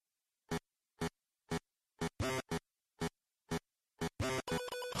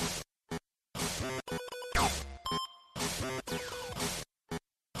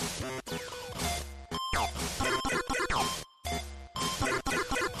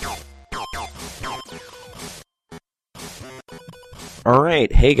All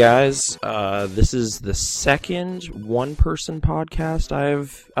right, hey guys. This is the second one-person podcast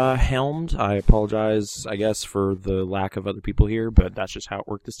I've helmed. I apologize, I guess, for the lack of other people here, but that's just how it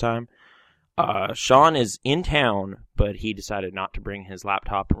worked this time. Sean is in town, but he decided not to bring his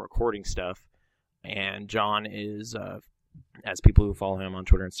laptop and recording stuff. And John is, as people who follow him on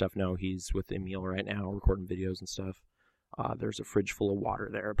Twitter and stuff know, he's with Emil right now, recording videos and stuff. There's a fridge full of water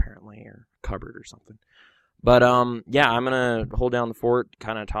there, apparently, or a cupboard or something. But yeah, I'm gonna hold down the fort,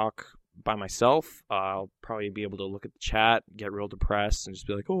 kind of talk by myself. I'll probably be able to look at the chat, get real depressed, and just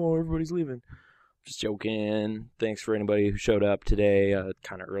be like, "Oh, everybody's leaving." Just joking. Thanks for anybody who showed up today,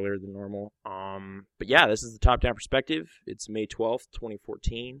 kind of earlier than normal. But yeah, this is the Top Down Perspective. It's May 12th,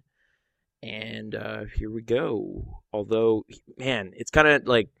 2014, and here we go. Although, man, it's kind of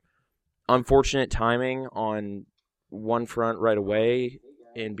like unfortunate timing on one front right away,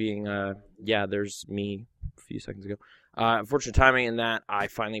 and being yeah, there's me a few seconds ago. Unfortunate timing in that I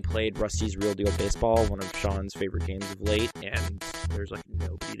finally played Rusty's Real Deal Baseball, one of Sean's favorite games of late, and there's like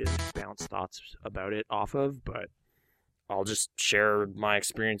nobody to bounce thoughts about it off of, but I'll just share my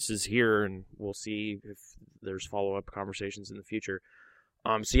experiences here, and we'll see if there's follow-up conversations in the future.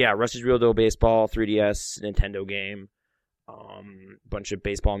 So yeah, Rusty's Real Deal Baseball, 3DS, Nintendo game, bunch of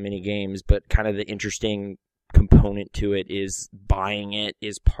baseball mini games, but kind of the interesting component to it is buying it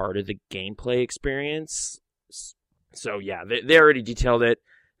is part of the gameplay experience. So yeah, they already detailed it.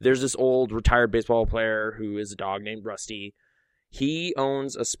 There's this old retired baseball player who is a dog named Rusty. He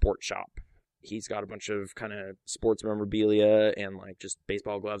owns a sports shop. He's got a bunch of kind of sports memorabilia and like just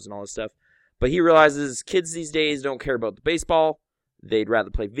baseball gloves and all this stuff. But he realizes kids these days don't care about the baseball. They'd rather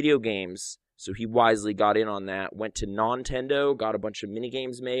play video games. So he wisely got in on that, went to Nintendo, got a bunch of mini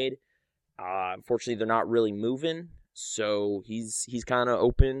games made. Unfortunately, they're not really moving, so he's kind of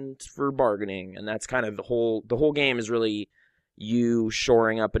open for bargaining, and that's kind of the whole game is really you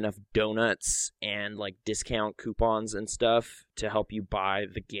shoring up enough donuts and like discount coupons and stuff to help you buy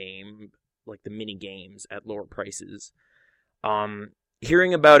the game, like the mini games at lower prices.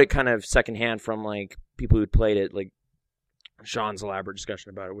 Hearing about it kind of secondhand from like people who'd played it, like Sean's elaborate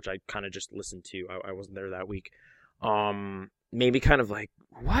discussion about it, which I kind of just listened to. I wasn't there that week. Maybe kind of like,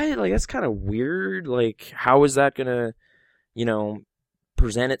 what? Like, that's kind of weird. Like, how is that going to,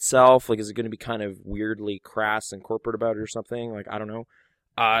 present itself? Like, is it going to be kind of weirdly crass and corporate about it or something? Like, I don't know.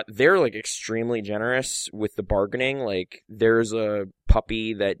 They're, like, extremely generous with the bargaining. Like, there's a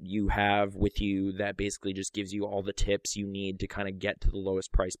puppy that you have with you that basically just gives you all the tips you need to kind of get to the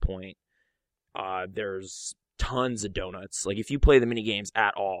lowest price point. There's tons of donuts. Like, if you play the mini games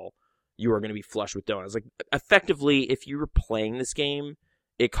at all, you are going to be flush with donuts. Like, effectively, if you were playing this game,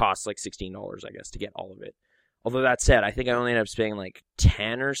 it costs like $16, I guess, to get all of it. Although that said, I think I only ended up spending like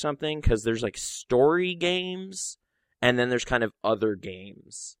 10 or something, because there's like story games, and then there's kind of other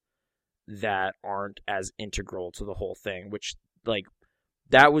games that aren't as integral to the whole thing, which, like,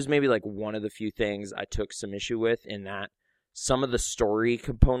 that was maybe like one of the few things I took some issue with, in that some of the story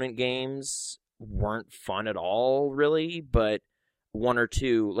component games weren't fun at all, really, but one or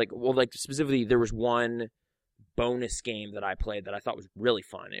two, like specifically, there was one bonus game that I played that I thought was really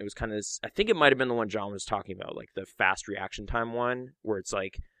fun. It was kind of, I think it might have been the one John was talking about, like the fast reaction time one, where it's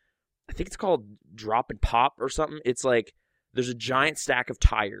like, I think it's called Drop and Pop or something. It's like, there's a giant stack of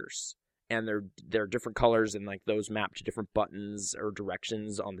tires, and they're different colors, and like those map to different buttons or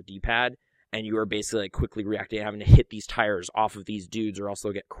directions on the D-pad, and you are basically like quickly reacting, having to hit these tires off of these dudes, or else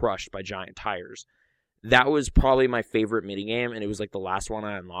they'll get crushed by giant tires. That was probably my favorite minigame, and it was like the last one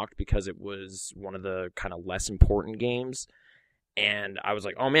I unlocked because it was one of the kind of less important games. And I was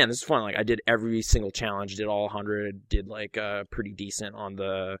like, oh man, this is fun. Like, I did every single challenge, did all 100, did like pretty decent on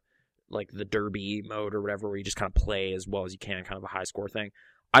the like the derby mode or whatever, where you just kind of play as well as you can, kind of a high score thing.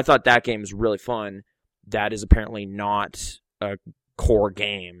 I thought that game was really fun. That is apparently not a core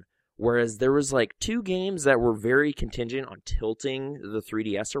game. Whereas there was like two games that were very contingent on tilting the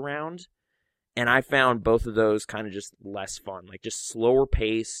 3DS around. And I found both of those kind of just less fun, like just slower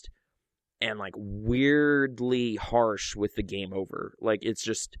paced and like weirdly harsh with the game over. Like, it's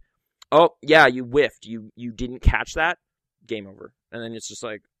just, oh yeah, you whiffed, you didn't catch that, game over. And then it's just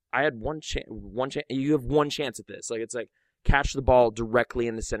like, I had one chance. You have one chance at this. Like, it's like, catch the ball directly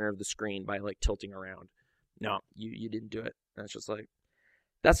in the center of the screen by like tilting around. No, you didn't do it. And it's just like,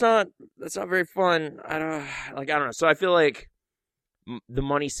 that's not very fun. I don't know. So I feel like the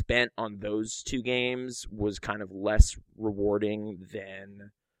money spent on those two games was kind of less rewarding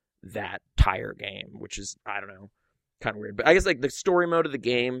than that tire game, which is, I don't know, kind of weird. But I guess like the story mode of the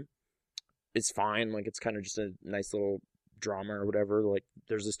game is fine. Like, it's kind of just a nice little drama or whatever. Like,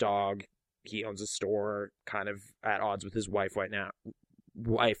 there's this dog, he owns a store, kind of at odds with his wife right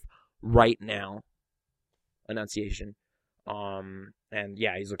now, enunciation. And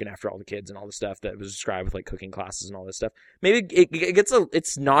yeah, he's looking after all the kids and all the stuff that was described with like cooking classes and all this stuff. Maybe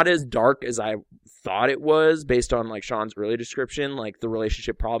it's not as dark as I thought it was based on like Sean's early description. Like the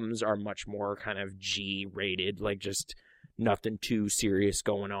relationship problems are much more kind of G rated, like just nothing too serious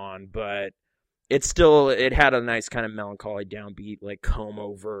going on, but it had a nice kind of melancholy downbeat, like comb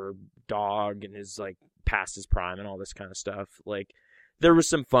over dog and his like past his prime and all this kind of stuff. Like there was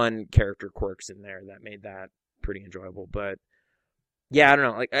some fun character quirks in there that made that pretty enjoyable. But yeah, I don't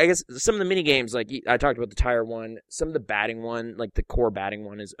know. Like I guess some of the mini games, like I talked about the tire one, some of the batting one, like the core batting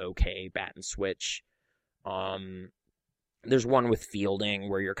one is okay, bat and switch. There's one with fielding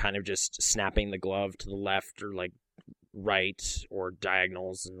where you're kind of just snapping the glove to the left or like right or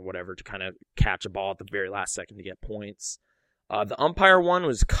diagonals and whatever to kind of catch a ball at the very last second to get points. The umpire one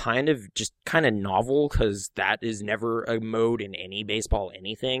was kind of novel because that is never a mode in any baseball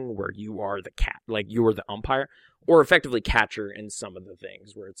anything where you are you are the umpire or effectively catcher in some of the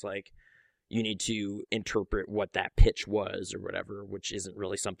things where it's like you need to interpret what that pitch was or whatever, which isn't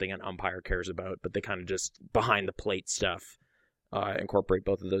really something an umpire cares about, but they kind of just behind the plate stuff incorporate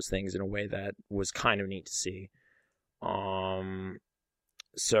both of those things in a way that was kind of neat to see.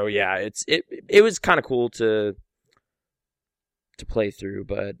 So yeah, it was kind of cool to play through,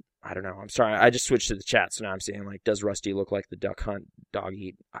 but I don't know. I'm sorry. I just switched to the chat, so now I'm saying like, does Rusty look like the Duck Hunt dog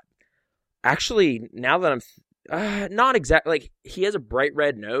eat? Actually, now that I'm not exactly like he has a bright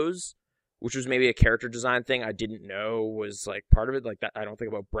red nose, which was maybe a character design thing I didn't know was like part of it. Like that, I don't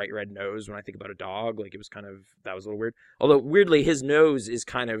think about bright red nose when I think about a dog. Like it was that was a little weird. Although weirdly, his nose is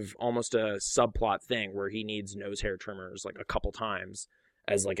kind of almost a subplot thing where he needs nose hair trimmers like a couple times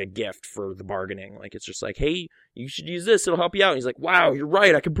as like a gift for the bargaining. Like it's just like, hey, you should use this, it'll help you out. And he's like, wow, you're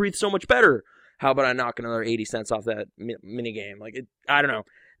right, I can breathe so much better. How about I knock another 80 cents off that mini game? Like I don't know.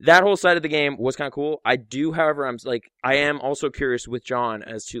 That whole side of the game was kind of cool. I do, however, I am also curious with John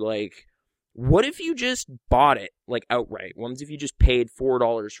as to like, what if you just bought it like outright? What if you just paid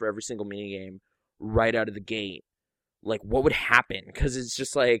 $4 for every single mini game right out of the gate? Like what would happen? Because it's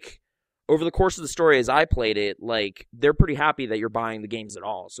just like, over the course of the story, as I played it, like, they're pretty happy that you're buying the games at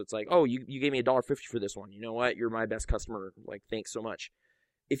all. So it's like, oh, you gave me $1.50 for this one. You know what? You're my best customer. Like, thanks so much.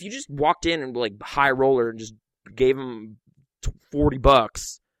 If you just walked in and, like, high roller and just gave them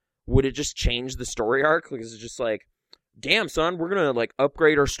 $40, would it just change the story arc? Like, is it just like, damn, son, we're going to, like,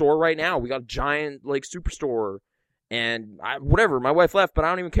 upgrade our store right now. We got a giant, like, superstore. And whatever, my wife left, but I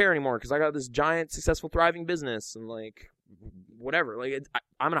don't even care anymore because I got this giant, successful, thriving business. And, like, whatever, like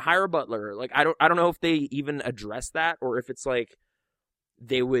I'm gonna hire a butler. Like I don't know if they even address that or if it's like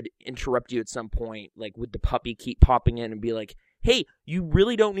they would interrupt you at some point, like would the puppy keep popping in and be like, hey, you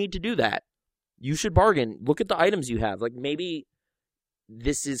really don't need to do that, you should bargain, look at the items you have. Like maybe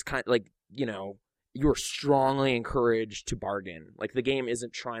this is kind of like, you know, you're strongly encouraged to bargain. Like the game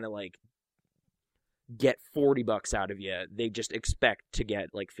isn't trying to like get $40 out of you, they just expect to get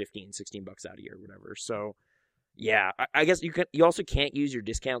like $15-16 out of you or whatever. So yeah, I guess you also can't use your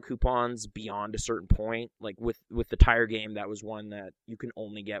discount coupons beyond a certain point. Like with the tire game, that was one that you can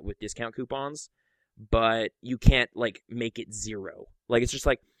only get with discount coupons, but you can't like make it zero. Like it's just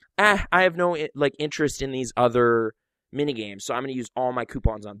like, I have no like interest in these other mini games, so I'm gonna use all my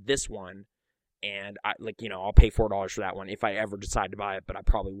coupons on this one, and I like, you know, I'll pay $4 for that one if I ever decide to buy it, but I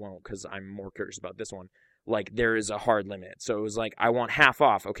probably won't because I'm more curious about this one. Like there is a hard limit, so it was like I want half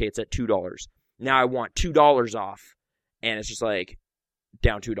off. Okay, it's at $2. Now I want $2 off, and it's just like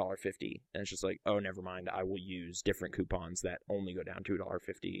down $2.50, and it's just like, oh, never mind. I will use different coupons that only go down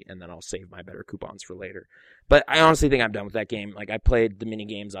 $2.50, and then I'll save my better coupons for later. But I honestly think I'm done with that game. Like I played the mini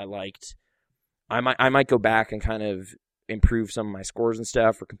games I liked. I might go back and kind of improve some of my scores and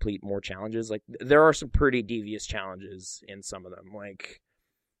stuff or complete more challenges. Like there are some pretty devious challenges in some of them. Like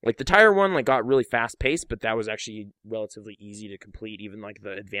the tire one like got really fast paced, but that was actually relatively easy to complete, even like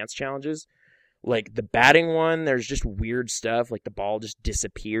the advanced challenges. Like the batting one, there's just weird stuff. Like the ball just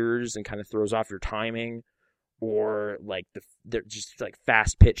disappears and kind of throws off your timing. Or like they're just like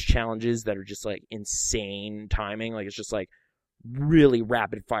fast pitch challenges that are just like insane timing. Like it's just like really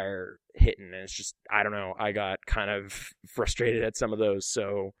rapid fire hitting. And it's just, I don't know. I got kind of frustrated at some of those.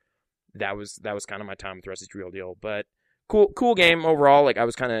 So that was kind of my time with Rusty's Real Deal. But cool game overall. Like I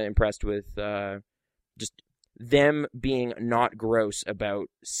was kind of impressed with just them being not gross about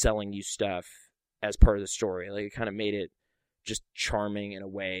selling you stuff as part of the story. Like it kind of made it just charming in a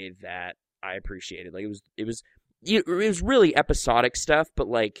way that I appreciated. Like it was really episodic stuff, but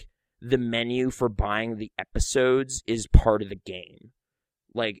like the menu for buying the episodes is part of the game.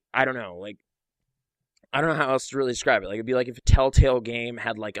 like, I don't know, like, I don't know how else to really describe it. Like, it'd be like if a Telltale game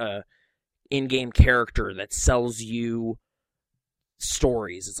had like a in-game character that sells you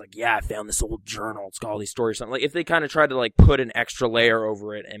stories. It's like, yeah, I found this old journal. It's got all these stories. Something like if they kind of tried to like put an extra layer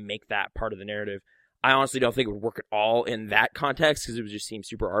over it and make that part of the narrative. I honestly don't think it would work at all in that context because it would just seem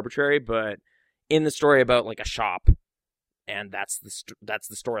super arbitrary. But in the story about like a shop, and that's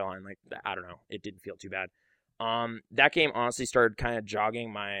the storyline. Like, I don't know, it didn't feel too bad. That game honestly started kind of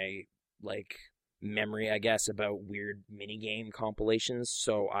jogging my like memory, I guess, about weird minigame compilations.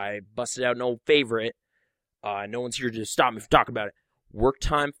 So I busted out an old favorite. No one's here to stop me from talking about it. Work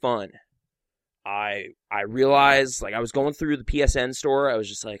Time Fun. I realized, like, I was going through the PSN store. I was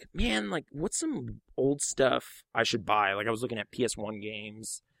just like, man, like, what's some old stuff I should buy? Like, I was looking at PS1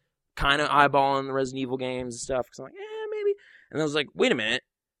 games, kind of eyeballing the Resident Evil games and stuff. Because I'm like, maybe. And I was like, wait a minute.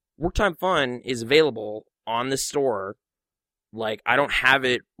 Work Time Fun is available on this store. Like, I don't have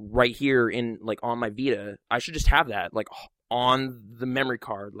it right here in, like, on my Vita. I should just have that, like, on the memory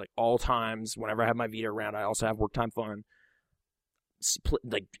card, like, all times. Whenever I have my Vita around, I also have Work Time Fun.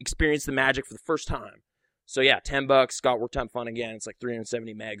 Like, experience the magic for the first time. So yeah, $10, got Work Time Fun again. It's like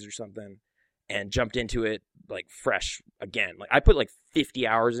 370 megs or something, and jumped into it like fresh again. Like, I put like 50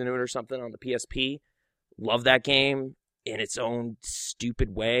 hours into it or something on the PSP. Love that game in its own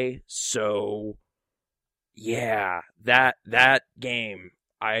stupid way. So yeah, that game,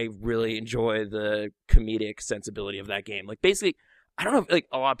 I really enjoy the comedic sensibility of that game. Like, basically, I don't know if like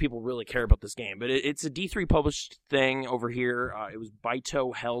a lot of people really care about this game, but it's a D3 published thing over here. It was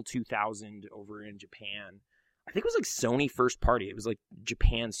Baito Hell 2000 over in Japan. I think it was like Sony first party. It was like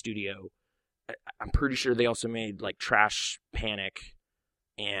Japan studio. I'm pretty sure they also made like Trash Panic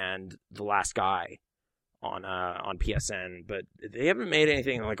and The Last Guy on PSN, but they haven't made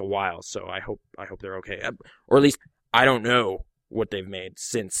anything in like a while. So I hope they're okay, or at least I don't know what they've made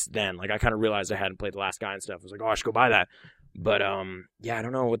since then. Like, I kind of realized I hadn't played The Last Guy and stuff. I was like, oh, I should go buy that. But, yeah, I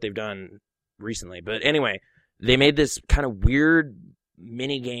don't know what they've done recently. But anyway, they made this kind of weird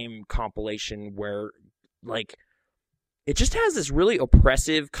minigame compilation where, like, it just has this really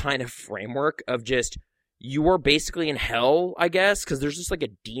oppressive kind of framework of just, you are basically in hell, I guess, because there's just, like,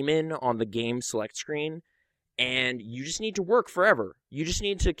 a demon on the game select screen, and you just need to work forever. You just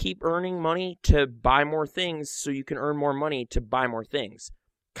need to keep earning money to buy more things so you can earn more money to buy more things.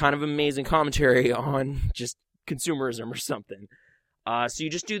 Kind of amazing commentary on just consumerism or something. So you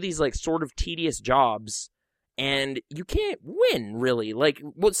just do these like sort of tedious jobs, and you can't win really. Like,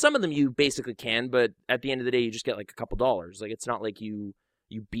 well, some of them you basically can, but at the end of the day, you just get like a couple dollars. Like, it's not like you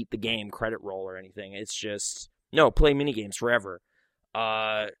beat the game credit roll or anything. It's just, no, play minigames forever.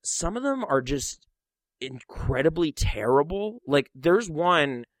 Some of them are just incredibly terrible. Like, there's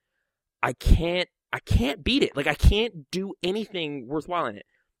one, I can't beat it. Like, I can't do anything worthwhile in it.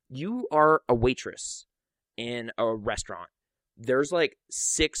 You are a waitress in a restaurant. There's like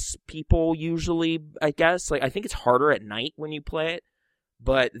 6 people usually, I guess. Like, I think it's harder at night when you play it,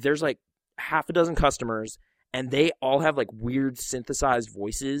 but there's like half a dozen customers, and they all have like weird synthesized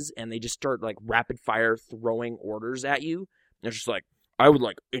voices, and they just start like rapid fire throwing orders at you. And it's just like, I would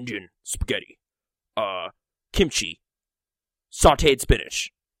like Indian spaghetti, kimchi, sauteed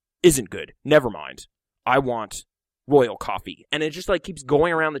spinach, isn't good, never mind. I want royal coffee. And it just like keeps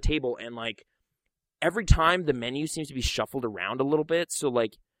going around the table, and like every time the menu seems to be shuffled around a little bit, so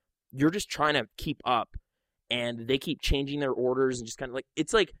like you're just trying to keep up, and they keep changing their orders, and just kind of like,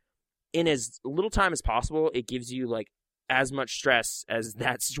 it's like in as little time as possible, it gives you like as much stress as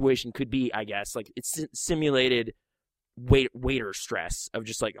that situation could be, I guess. Like, it's simulated waiter stress of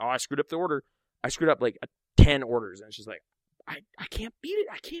just like, oh, I screwed up the order. I screwed up like 10 orders, and it's just like, I can't beat it.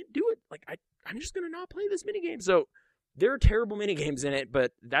 I can't do it. Like, I'm just going to not play this minigame. So there are terrible minigames in it,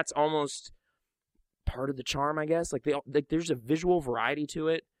 but that's almost part of the charm, I guess. Like, there's a visual variety to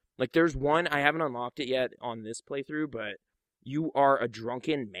it. Like, there's one, I haven't unlocked it yet on this playthrough, but you are a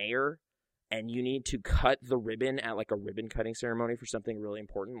drunken mayor, and you need to cut the ribbon at like a ribbon cutting ceremony for something really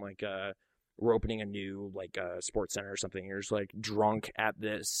important. Like, we're opening a new like sports center or something. You're just like drunk at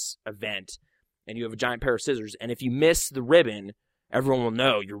this event, and you have a giant pair of scissors, and if you miss the ribbon, everyone will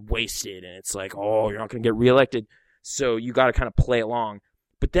know you're wasted, and it's like, oh, you're not going to get reelected. So you got to kind of play along.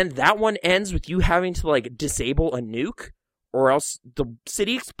 But then that one ends with you having to like disable a nuke, or else the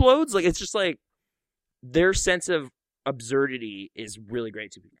city explodes. Like, it's just like, their sense of absurdity is really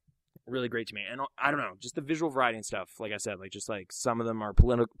great to me. Really great to me. And I don't know, just the visual variety and stuff. Like I said, like, just like some of them are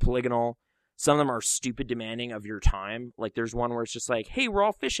polygonal. Some of them are stupid demanding of your time. Like, there's one where it's just like, hey, we're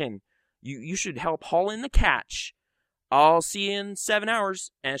all fishing. You should help haul in the catch. I'll see you in 7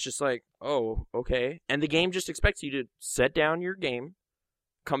 hours. And it's just like, oh, okay. And the game just expects you to set down your game,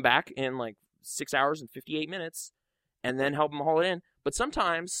 come back in like 6 hours and 58 minutes and then help them haul it in. But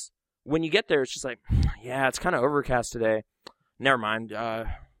sometimes when you get there, it's just like, yeah, it's kind of overcast today. Never mind.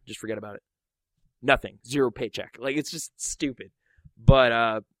 Just forget about it. Nothing. Zero paycheck. Like, it's just stupid. But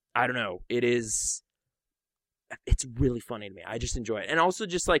I don't know. It's really funny to me. I just enjoy it. And also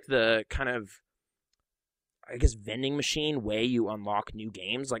just like the kind of, I guess, vending machine way you unlock new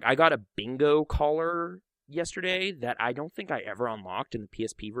games. Like, I got a bingo caller yesterday that I don't think I ever unlocked in the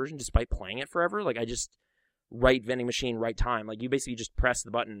PSP version, despite playing it forever. Like, I just right vending machine, right time. Like, you basically just press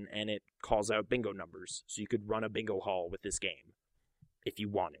the button and it calls out bingo numbers. So you could run a bingo hall with this game if you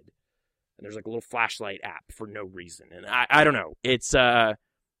wanted. And there's like a little flashlight app for no reason. And I don't know. It's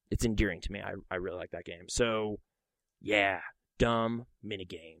endearing to me. I really like that game. So, yeah, dumb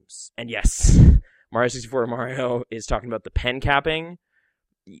minigames. And yes, Mario 64 Mario is talking about the pen capping.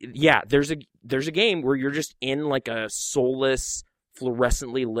 Yeah, there's a game where you're just in like a soulless,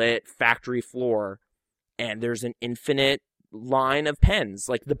 fluorescently lit factory floor, and there's an infinite line of pens.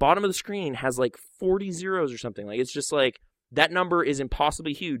 Like, the bottom of the screen has like 40 zeros or something. Like, it's just like, that number is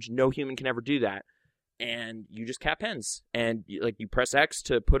impossibly huge. No human can ever do that. And you just cap pens. And like, you press X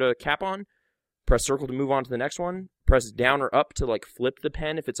to put a cap on, press circle to move on to the next one, press down or up to like flip the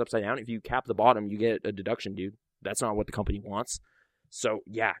pen if it's upside down. If you cap the bottom, you get a deduction, dude. That's not what the company wants. So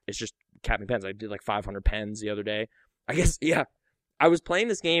yeah, it's just capping pens. I did like 500 pens the other day. I guess, yeah. I was playing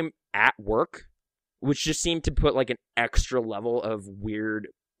this game at work, which just seemed to put like an extra level of weird,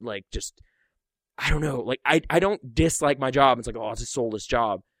 like, just, I don't know. Like, I don't dislike my job. It's like, oh, it's a soulless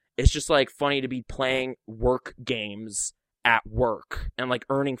job. It's just like funny to be playing work games at work and like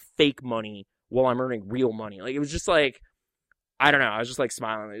earning fake money while I'm earning real money. Like, it was just like, I don't know. I was just like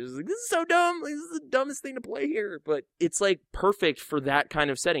smiling. It was like, this is so dumb. Like, this is the dumbest thing to play here. But it's like perfect for that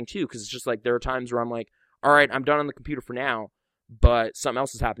kind of setting too. Cause it's just like, there are times where I'm like, all right, I'm done on the computer for now, but something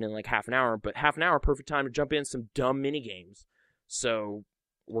else is happening in like half an hour. But half an hour, perfect time to jump in some dumb mini games. So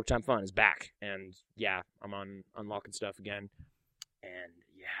Work Time Fun is back. And yeah, I'm on unlocking stuff again. And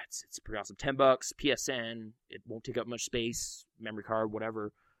yeah, it's pretty awesome. $10, PSN. It won't take up much space, memory card,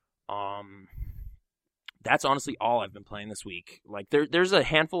 whatever. That's honestly all I've been playing this week. Like, there's a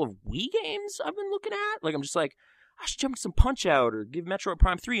handful of Wii games I've been looking at. Like, I'm just like, I should jump into some Punch-Out or give Metroid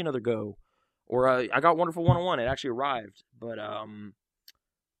Prime 3 another go. Or I got Wonderful 101. It actually arrived. But I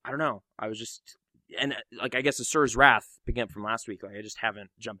don't know. I was just... And, like, I guess Asura's Wrath began from last week. Like, I just haven't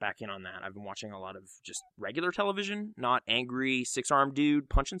jumped back in on that. I've been watching a lot of just regular television, not angry, six-armed dude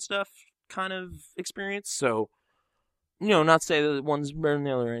punching stuff kind of experience. So, you know, not to say that one's better than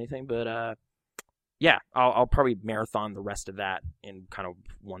the other or anything, but, yeah, I'll probably marathon the rest of that in kind of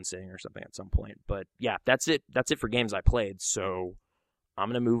one sitting or something at some point. But, yeah, that's it. That's it for games I played. So, I'm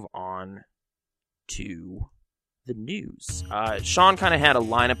going to move on to the news. Sean kind of had a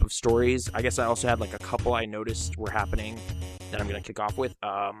lineup of stories. I guess I also had like a couple I noticed were happening that I'm going to kick off with.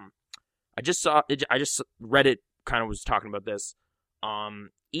 I just Reddit kind of was talking about this.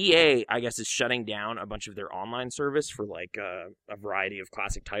 EA, I guess, is shutting down a bunch of their online service for like a variety of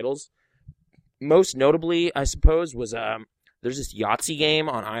classic titles. Most notably, I suppose, was there's this Yahtzee game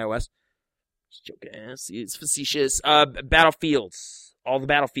on iOS. Just joking, it's facetious. Battlefields. All the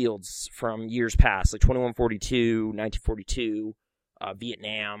Battlefields from years past, like 2142, 1942,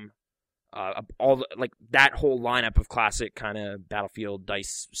 Vietnam, all the, like that whole lineup of classic kind of Battlefield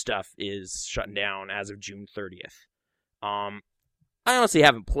dice stuff is shutting down as of June 30th. I honestly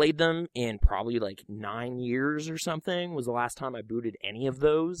haven't played them in probably like 9 years or something. Was the last time I booted any of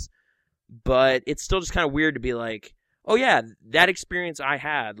those, but it's still just kind of weird to be like, oh yeah, that experience I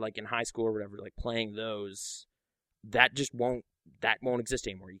had like in high school or whatever, like playing those, that won't exist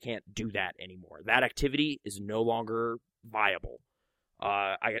anymore. You can't do that anymore. That activity is no longer viable.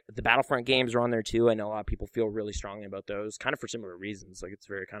 The Battlefront games are on there too. I know a lot of people feel really strongly about those, kind of for similar reasons. Like, it's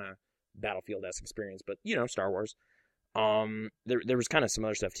very kind of Battlefield-esque experience, but you know, Star Wars. There was kind of some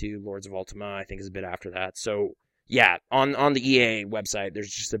other stuff too. Lords of Ultima, I think, is a bit after that. So yeah, on the EA website,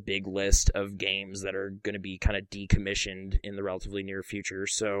 there's just a big list of games that are going to be kind of decommissioned in the relatively near future.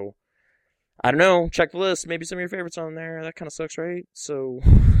 So I don't know. Check the list. Maybe some of your favorites on there. That kind of sucks, right? So,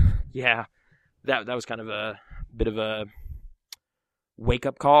 yeah, that was kind of a bit of a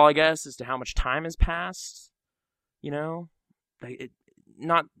wake-up call, I guess, as to how much time has passed. You know,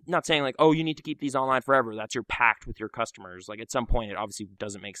 not saying like, oh, you need to keep these online forever. That's your pact with your customers. Like, at some point, it obviously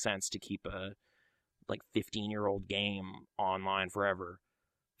doesn't make sense to keep a like 15-year-old game online forever.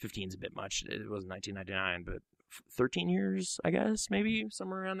 15's a bit much. It was 1999, but 13 years, I guess, maybe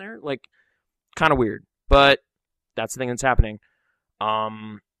somewhere around there. Like, kind of weird, but that's the thing that's happening.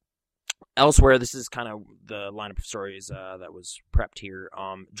 Elsewhere, this is kind of the lineup of stories that was prepped here.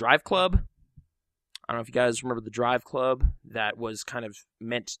 Drive Club. I don't know if you guys remember the Drive Club. That was kind of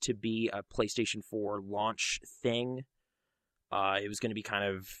meant to be a PlayStation 4 launch thing. It was going to be kind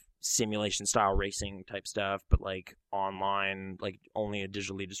of simulation-style racing type stuff, but like online, like only a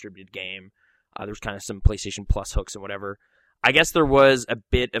digitally distributed game. There's kind of some PlayStation Plus hooks and whatever. I guess there was a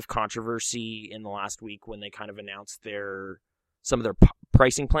bit of controversy in the last week when they kind of announced some of their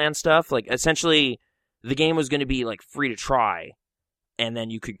pricing plan stuff. Like, essentially, the game was going to be like free to try, and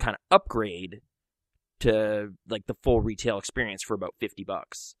then you could kind of upgrade to like the full retail experience for about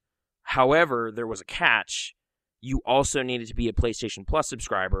 $50. However, there was a catch. You also needed to be a PlayStation Plus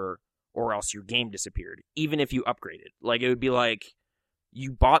subscriber, or else your game disappeared, even if you upgraded. Like, it would be like,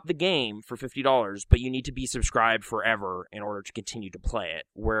 you bought the game for $50, but you need to be subscribed forever in order to continue to play it.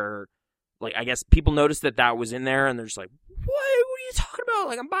 Where, like, I guess people noticed that was in there, and they're just like, what are you talking about?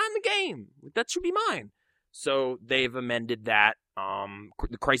 Like, I'm buying the game. That should be mine. So they've amended that.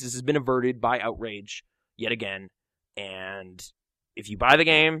 The crisis has been averted by Outrage yet again, and if you buy the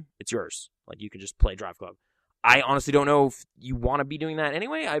game, it's yours. Like, you can just play Drive Club. I honestly don't know if you want to be doing that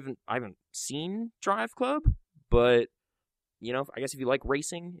anyway. I haven't seen Drive Club, but you know, I guess if you like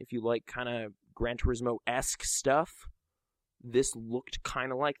racing, if you like kind of Gran Turismo-esque stuff, this looked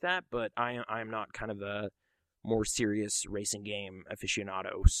kind of like that. But I'm not kind of a more serious racing game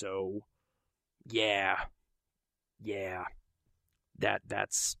aficionado, so yeah,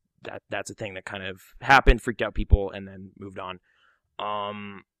 that's a thing that kind of happened, freaked out people, and then moved on.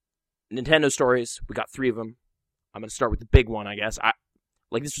 Nintendo stories, we got 3 of them. I'm gonna start with the big one, I guess.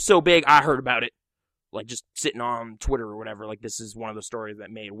 This was so big, I heard about it. Like, just sitting on Twitter or whatever. Like, this is one of the stories that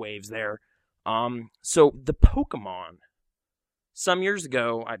made waves there. So the Pokemon. Some years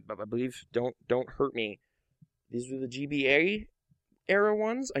ago, I believe, don't hurt me, these were the GBA era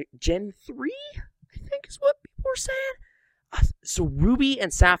ones. Gen 3, I think is what people were saying. So Ruby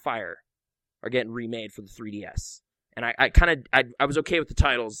and Sapphire are getting remade for the 3DS. And I was okay with the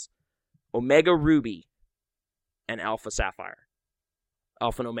titles. Omega Ruby and Alpha Sapphire.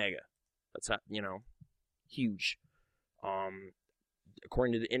 Alpha and Omega. That's how, huge.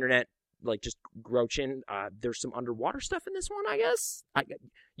 According to the internet, like, just Grochin, there's some underwater stuff in this one, I guess.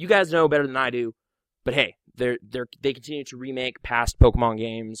 You guys know better than I do, but hey, they continue to remake past Pokemon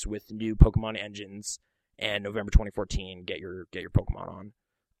games with new Pokemon engines, and November 2014, get your Pokemon on.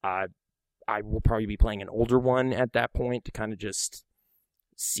 I will probably be playing an older one at that point to kind of just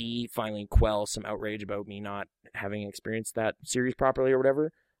finally quell some outrage about me not having experienced that series properly or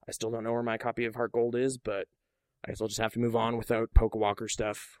whatever. I still don't know where my copy of Heart Gold is, but I guess I'll just have to move on without Pokewalker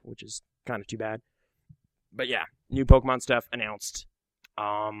stuff, which is kind of too bad. But yeah, new Pokemon stuff announced.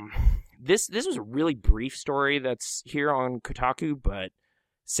 This was a really brief story that's here on Kotaku, but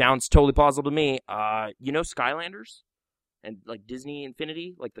sounds totally plausible to me. Skylanders and like Disney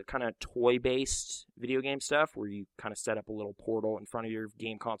Infinity, like the kind of toy-based video game stuff where you kind of set up a little portal in front of your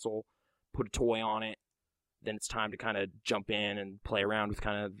game console, put a toy on it, then it's time to kind of jump in and play around with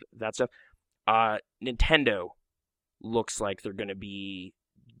kind of that stuff. Nintendo looks like they're going to be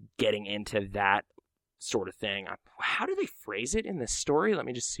getting into that sort of thing. How do they phrase it in this story? Let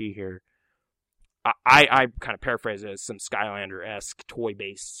me just see here. I kind of paraphrase it as some Skylander-esque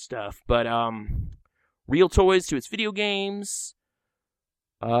toy-based stuff, but real toys to its video games.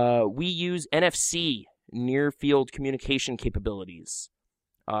 We use NFC, near-field communication capabilities.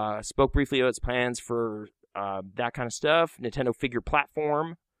 Spoke briefly about its plans for that kind of stuff. Nintendo figure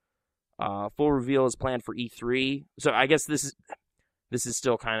platform. Full reveal is planned for E3. So I guess this is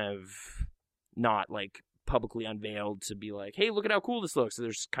still kind of not like publicly unveiled to be like, hey, look at how cool this looks. So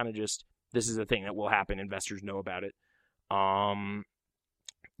there's kind of just, this is a thing that will happen. Investors know about it.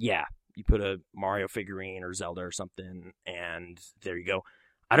 Yeah, you put a Mario figurine or Zelda or something, and there you go.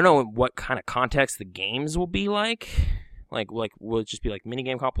 I don't know what kind of context the games will be like. Like will it just be like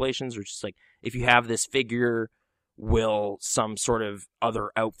minigame compilations, or just like if you have this figure, will some sort of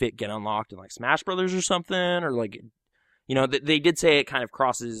other outfit get unlocked in like Smash Brothers or something? Or like, they did say it kind of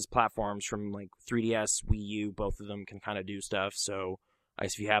crosses platforms from like 3DS, Wii U, both of them can kind of do stuff. So I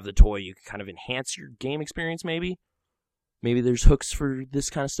guess if you have the toy, you can kind of enhance your game experience maybe. Maybe there's hooks for this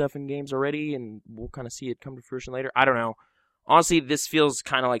kind of stuff in games already, and we'll kind of see it come to fruition later. I don't know. Honestly, this feels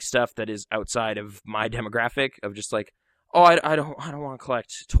kind of like stuff that is outside of my demographic of just like, oh, I don't want to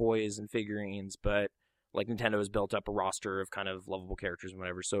collect toys and figurines, but like Nintendo has built up a roster of kind of lovable characters and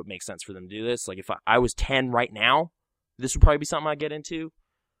whatever, so it makes sense for them to do this. Like if I was 10 right now, this would probably be something I'd get into.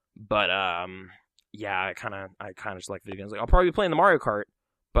 But yeah, I kind of just like video games. Like I'll probably be playing the Mario Kart,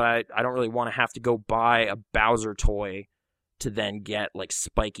 but I don't really want to have to go buy a Bowser toy to then get like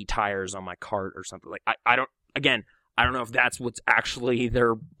spiky tires on my cart or something. Like I don't know if that's what's actually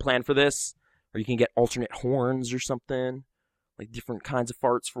their plan for this, or you can get alternate horns or something, like different kinds of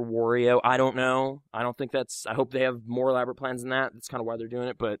farts for Wario. I don't know. I hope they have more elaborate plans than that. That's kind of why they're doing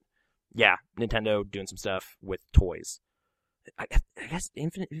it. But yeah, Nintendo doing some stuff with toys. I guess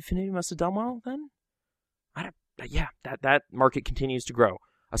Infinity must have done well then. That market continues to grow.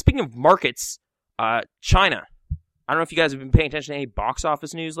 Speaking of markets, China. I don't know if you guys have been paying attention to any box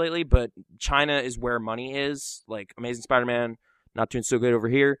office news lately, but China is where money is. Like, Amazing Spider-Man, not doing so good over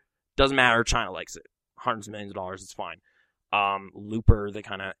here. Doesn't matter. China likes it. Hundreds of millions of dollars. It's fine. Looper, they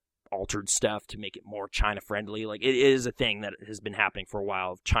kind of altered stuff to make it more China-friendly. Like, it is a thing that has been happening for a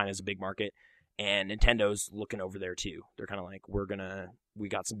while. China's a big market, and Nintendo's looking over there, too. They're kind of like, we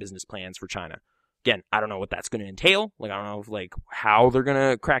got some business plans for China. Again, I don't know what that's going to entail. Like, I don't know, like, how they're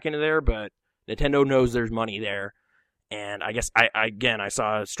going to crack into there, but Nintendo knows there's money there. And I guess, I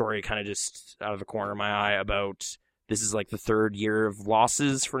saw a story kind of just out of the corner of my eye about this is like the third year of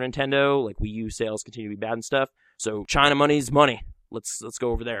losses for Nintendo. Like, Wii U sales continue to be bad and stuff. So China money's money. Let's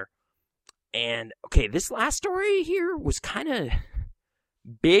go over there. And, okay, this last story here was kind of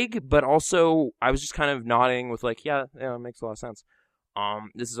big, but also I was just kind of nodding with like, yeah, it makes a lot of sense.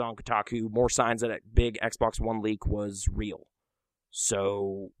 This is on Kotaku. More signs that a big Xbox One leak was real.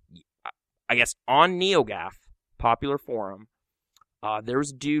 So, I guess on NeoGAF, popular forum, there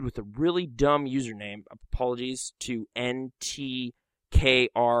was a dude with a really dumb username. Apologies to NTKRNL.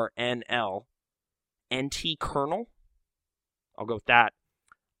 NT Kernel? I'll go with that.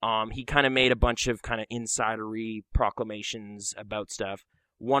 He kind of made a bunch of kind of insidery proclamations about stuff.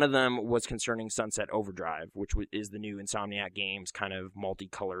 One of them was concerning Sunset Overdrive, which is the new Insomniac Games kind of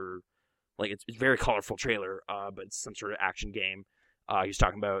multicolor, like it's a very colorful trailer, but it's some sort of action game. He was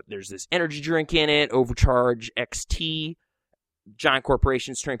talking about there's this energy drink in it, Overcharge XT. Giant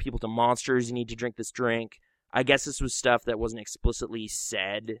corporations turning people to monsters. You need to drink this drink. I guess this was stuff that wasn't explicitly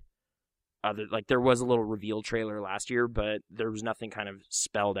said. Like there was a little reveal trailer last year, but there was nothing kind of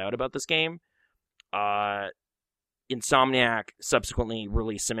spelled out about this game. Insomniac subsequently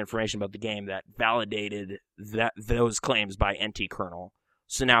released some information about the game that validated those claims by NT Kernel.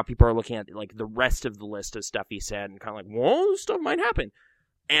 So now people are looking at like the rest of the list of stuff he said and kind of like, whoa, stuff might happen.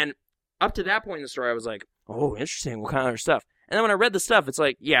 And up to that point in the story, I was like, oh, interesting. What kind of other stuff? And then when I read the stuff, it's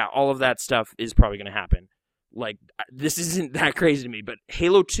like, yeah, all of that stuff is probably going to happen. Like, this isn't that crazy to me, but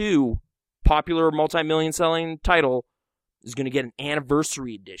Halo 2, popular multi-million selling title, is going to get an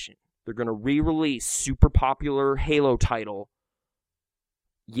anniversary edition. They're going to re-release super popular Halo title.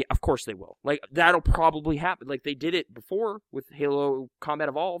 Yeah, of course they will. Like, that'll probably happen. Like, they did it before with Halo Combat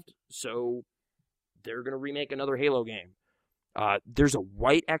Evolved, so they're going to remake another Halo game. There's a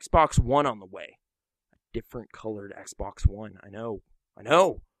white Xbox One on the way. A different colored Xbox One. I know.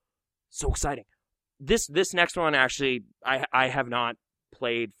 So exciting. This next one, actually, I have not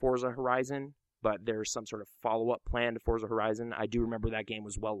played Forza Horizon, but there's some sort of follow-up plan to Forza Horizon. I do remember that game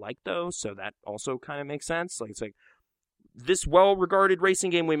was well-liked, though, so that also kind of makes sense. Like, it's like, this well-regarded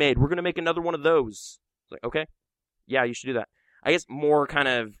racing game we made, we're going to make another one of those. It's like, okay, yeah, you should do that. I guess more kind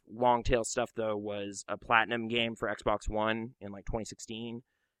of long-tail stuff, though, was a Platinum game for Xbox One in, like, 2016,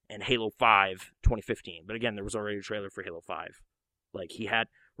 and Halo 5 2015. But again, there was already a trailer for Halo 5. Like, he had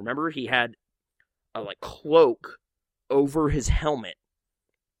a, like, cloak over his helmet.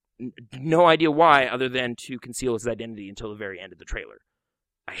 No idea why, other than to conceal his identity until the very end of the trailer.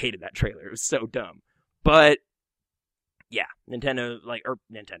 I hated that trailer. It was so dumb. But, yeah,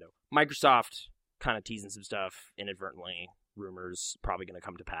 Microsoft kind of teasing some stuff inadvertently. Rumors probably going to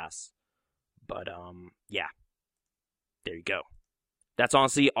come to pass. But, yeah. There you go. That's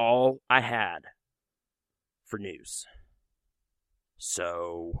honestly all I had for news.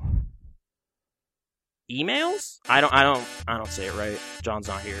 So, emails? I don't say it right. John's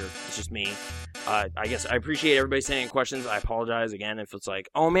not here. It's just me. I guess I appreciate everybody sending questions. I apologize again if it's like,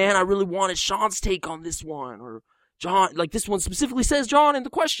 oh man, I really wanted Sean's take on this one, or John, like this one specifically says John in the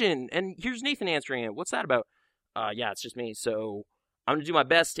question, and here's Nathan answering it. What's that about? Yeah, it's just me. So I'm gonna do my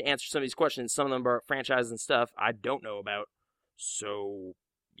best to answer some of these questions. Some of them are franchises and stuff I don't know about. So,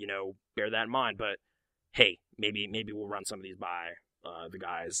 bear that in mind. But hey, maybe we'll run some of these by the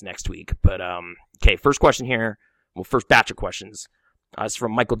guys next week. But okay, first question here. Well, first batch of questions. It's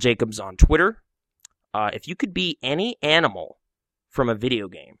from Michael Jacobs on Twitter. If you could be any animal from a video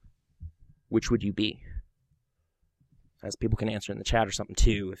game, which would you be? As people can answer in the chat or something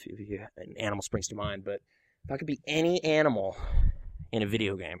too, if an animal springs to mind. But if I could be any animal in a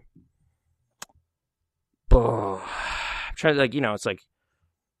video game, I'm trying to it's like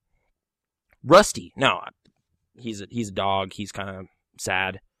Rusty. No, he's a dog. He's kind of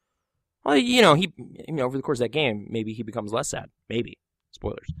sad. Well, over the course of that game, maybe he becomes less sad. Maybe.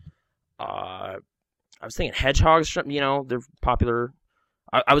 Spoilers. I was thinking hedgehogs, they're popular.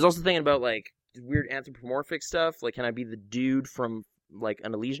 I was also thinking about, like, weird anthropomorphic stuff. Like, can I be the dude from, like,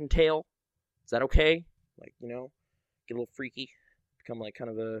 an Elysian Tale? Is that okay? Like, get a little freaky. Become, like, kind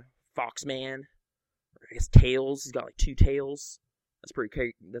of a fox man. Or I guess tails. He's got, like, 2 tails. That's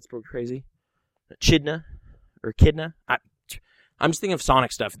pretty crazy. Echidna. I'm just thinking of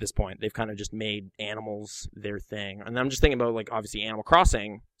Sonic stuff at this point. They've kind of just made animals their thing. And I'm just thinking about, like, obviously Animal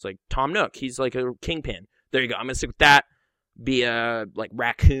Crossing. It's like Tom Nook. He's like a kingpin. There you go. I'm going to stick with that. Be a, like,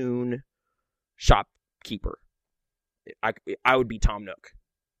 raccoon shopkeeper. I would be Tom Nook.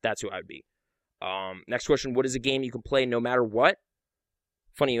 That's who I would be. Next question. What is a game you can play no matter what?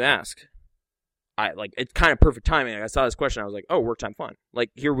 Funny you ask. It's kind of perfect timing. I saw this question. I was like, oh, work time fun. Like,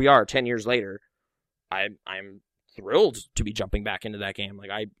 here we are 10 years later. I'm thrilled to be jumping back into that game.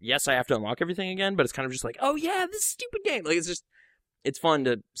 Like, I have to unlock everything again, but it's kind of just like, oh yeah, this stupid game. Like, it's fun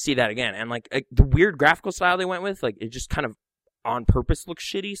to see that again. And like the weird graphical style they went with, like, it just kind of on purpose looks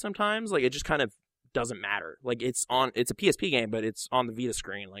shitty sometimes. Like, it just kind of doesn't matter. Like, it's a PSP game, but it's on the Vita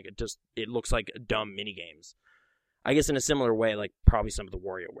screen. Like, it looks like dumb mini games. I guess in a similar way, like probably some of the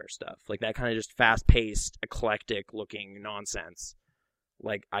WarioWare stuff, like that kind of just fast-paced, eclectic-looking nonsense.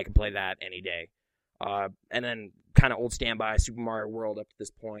 Like, I can play that any day. And then kind of old standby Super Mario World up to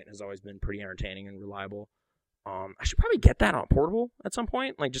this point has always been pretty entertaining and reliable. I should probably get that on portable at some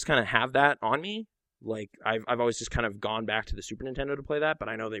point. Like, just kind of have that on me. Like, I've always just kind of gone back to the Super Nintendo to play that, but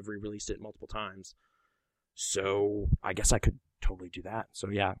I know they've re-released it multiple times. So I guess I could totally do that. So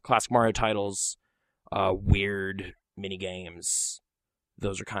yeah, classic Mario titles, weird mini games.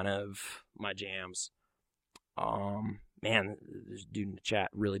 Those are kind of my jams. Man, this dude in the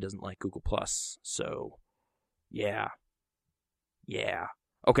chat really doesn't like Google Plus. So yeah.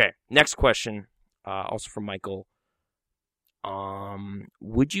 Okay, next question. Also from Michael.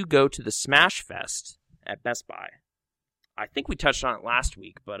 Would you go to the Smash Fest at Best Buy? I think we touched on it last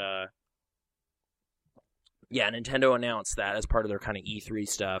week, but yeah, Nintendo announced that as part of their kind of E3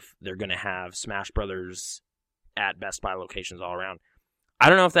 stuff, they're going to have Smash Brothers at Best Buy locations all around. I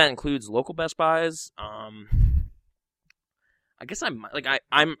don't know if that includes local Best Buys. I guess I'm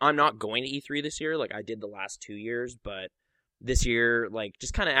not going to E3 this year like I did the last 2 years, but this year, like,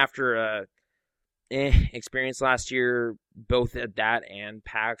 just kind of after experience last year, both at that and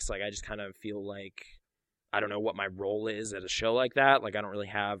PAX, like, I just kind of feel like I don't know what my role is at a show like that. Like, I don't really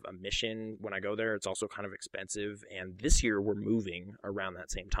have a mission when I go there. It's also kind of expensive, and this year we're moving around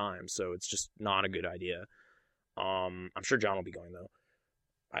that same time, so it's just not a good idea. I'm sure John will be going though.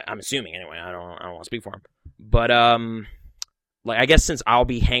 I'm assuming anyway. I don't want to speak for him, but like, I guess since I'll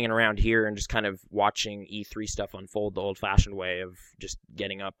be hanging around here and just kind of watching E3 stuff unfold the old-fashioned way of just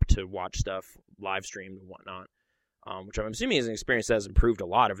getting up to watch stuff live streamed and whatnot, which I'm assuming is an experience that has improved a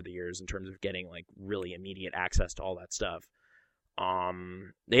lot over the years in terms of getting, like, really immediate access to all that stuff.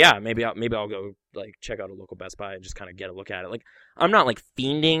 Yeah, maybe I'll go, like, check out a local Best Buy and just kind of get a look at it. Like, I'm not, like,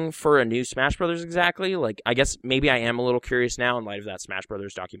 fiending for a new Smash Brothers exactly. Like, I guess maybe I am a little curious now in light of that Smash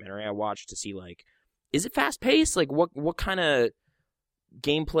Brothers documentary I watched to see, like, is it fast-paced? Like, what kind of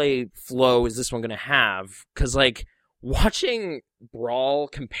gameplay flow is this one going to have? Because, like, watching Brawl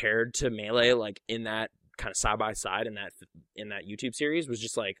compared to Melee, like, in that kind of side-by-side in that YouTube series was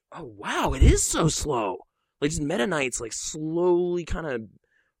just like, oh, wow, it is so slow. Like, just Meta Knight's, like, slowly kind of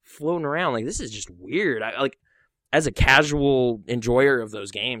floating around. Like, this is just weird. Like, as a casual enjoyer of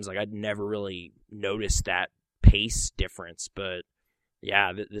those games, like, I'd never really noticed that pace difference, but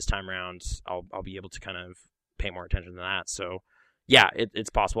yeah, this time around, I'll be able to kind of pay more attention to that. So, yeah, it's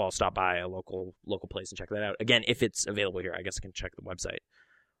possible I'll stop by a local place and check that out. Again, if it's available here, I guess I can check the website.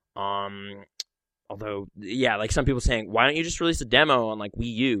 Although, yeah, like some people saying, why don't you just release a demo on, like,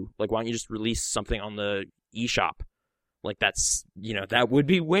 Wii U? Like, why don't you just release something on the eShop? Like, that's, that would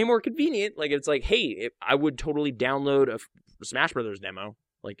be way more convenient. Like, it's like, hey, I would totally download a Smash Brothers demo,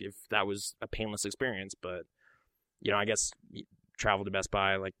 like, if that was a painless experience. But, I guess travel to Best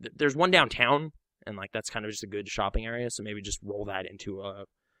Buy. Like, there's one downtown, and, like, that's kind of just a good shopping area. So maybe just roll that into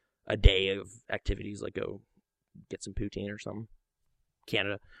a day of activities, like go get some poutine or something.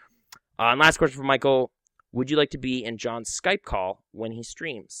 Canada. And last question from Michael. Would you like to be in John's Skype call when he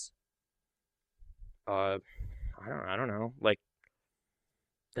streams? I don't know. Like,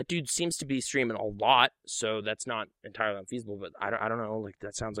 that dude seems to be streaming a lot, so that's not entirely unfeasible, but I don't know. Like,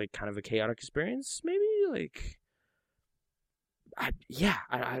 that sounds like kind of a chaotic experience, maybe? Like, I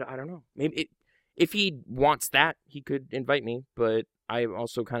don't know. Maybe if he wants that, he could invite me, but I'm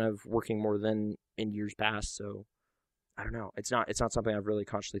also kind of working more than in years past, so I don't know. It's not something I've really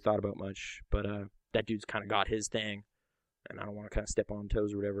consciously thought about much, but that dude's kind of got his thing, and I don't want to kind of step on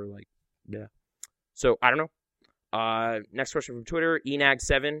toes or whatever. Like, yeah. So I don't know. Next question from Twitter,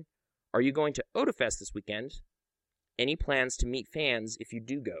 Enag7. Are you going to Otafest this weekend? Any plans to meet fans if you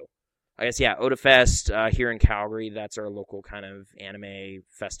do go? I guess, yeah, Otafest here in Calgary. That's our local kind of anime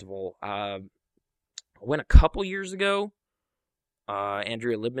festival. I went a couple years ago.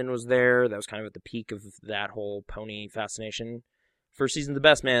 Andrea Libman was there. That was kind of at the peak of that whole pony fascination. First season's the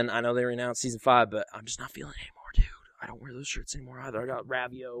best, man. I know they announced season 5, but I'm just not feeling it anymore, dude. I don't wear those shirts anymore either. I got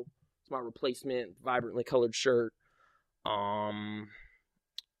Ravio. It's my replacement vibrantly colored shirt.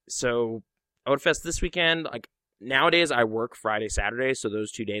 So Outfest this weekend. Like nowadays, I work Friday, Saturday, so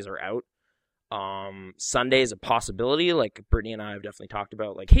those 2 days are out. Sunday is a possibility. Like Brittany and I have definitely talked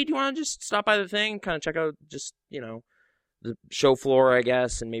about. Like, hey, do you want to just stop by the thing, kind of check out just the show floor, I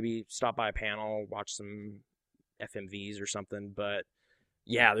guess, and maybe stop by a panel, watch some FMVs or something. But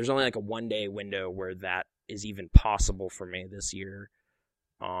yeah, there's only like a 1 day window where that is even possible for me this year.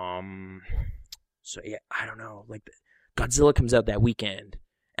 So yeah, I don't know. Like Godzilla comes out that weekend,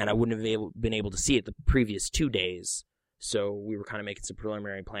 and I wouldn't have been able to see it the previous 2 days. So we were kind of making some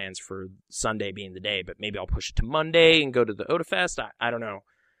preliminary plans for Sunday being the day, but maybe I'll push it to Monday and go to the Otafest. I don't know.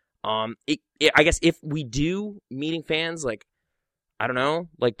 I guess if we do meeting fans, like, I don't know,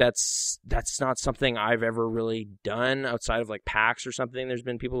 like that's not something I've ever really done outside of like PAX or something. There's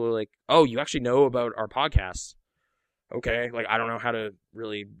been people who are like, oh, you actually know about our podcast. Okay. Like, I don't know how to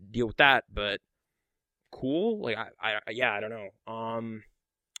really deal with that, but cool. Like, I don't know.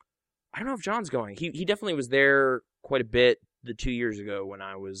 I don't know if John's going. He definitely was there quite a bit the 2 years ago when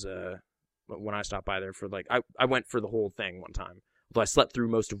I stopped by there for like, I went for the whole thing one time. Although I slept through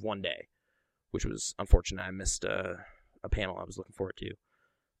most of 1 day, which was unfortunate. I missed a panel I was looking forward to.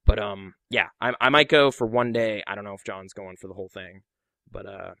 But yeah, I might go for 1 day. I don't know if John's going for the whole thing. But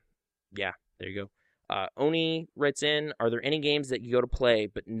yeah, there you go. Oni writes in, are there any games that you go to play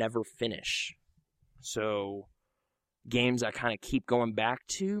but never finish? So games I kind of keep going back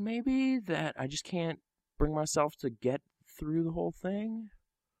to, maybe, that I just can't bring myself to get through the whole thing?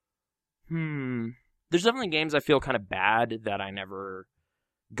 There's definitely games I feel kind of bad that I never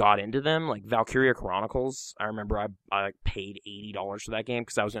got into them, like Valkyria Chronicles. I remember I paid $80 for that game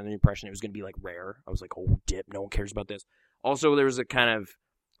because I was under the impression it was going to be like rare. I was like, oh, dip, no one cares about this. Also, there was a kind of,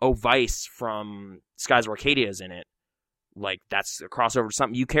 Vice from Skies of Arcadia is in it. Like, that's a crossover to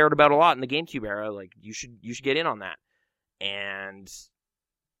something you cared about a lot in the GameCube era. Like, you should get in on that. And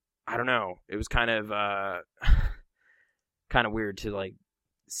I don't know. It was kind of kind of weird to like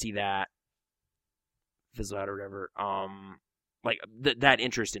see that fizzle out or whatever. Like that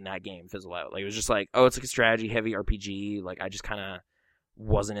interest in that game fizzle out. Like, it was just like, oh, it's like a strategy heavy RPG. Like, I just kind of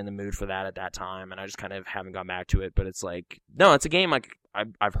wasn't in the mood for that at that time, and I just kind of haven't gone back to it. But it's like, no, it's a game like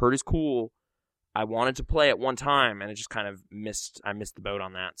I've heard is cool. I wanted to play it one time, and it just kind of I missed the boat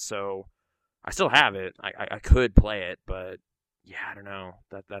on that. So I still have it. I could play it, but yeah, I don't know.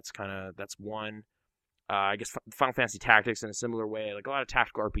 That's one. I guess Final Fantasy Tactics in a similar way, like a lot of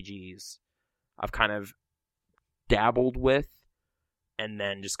tactical RPGs, I've kind of dabbled with, and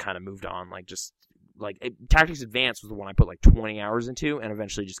then just kind of moved on. Tactics Advance was the one I put like 20 hours into, and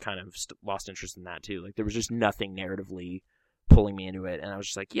eventually just kind of lost interest in that too. Like, there was just nothing narratively pulling me into it, and I was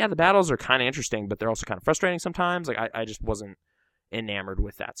just like, yeah, the battles are kind of interesting, but they're also kind of frustrating sometimes. Like, I just wasn't enamored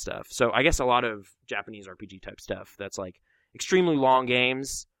with that stuff. So I guess a lot of Japanese RPG type stuff that's like extremely long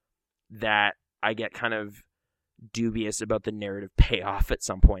games that I get kind of dubious about the narrative payoff at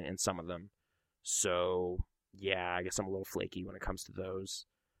some point in some of them. So yeah, I guess I'm a little flaky when it comes to those.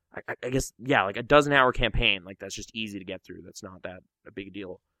 I guess, yeah, like a 12-hour campaign, like that's just easy to get through. That's not that a big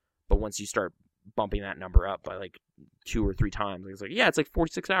deal. But once you start bumping that number up by like 2 or 3 times, it's like, yeah, it's like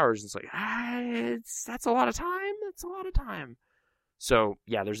 46 hours. It's like, that's a lot of time. That's a lot of time. So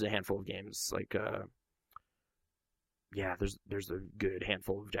yeah, there's a handful of games like, yeah, there's a good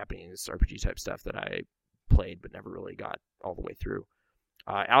handful of Japanese RPG type stuff that I played but never really got all the way through.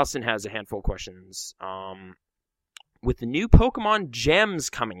 Allison has a handful of questions. With the new Pokemon Gems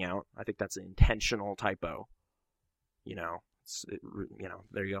coming out, I think that's an intentional typo. There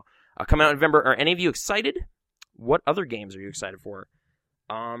you go. Coming out in November. Are any of you excited? What other games are you excited for?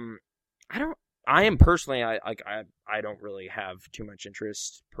 I am personally. I don't really have too much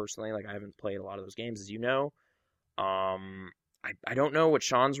interest personally. Like, I haven't played a lot of those games, as you know. I don't know what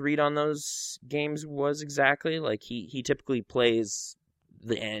Sean's read on those games was exactly. Like, he typically plays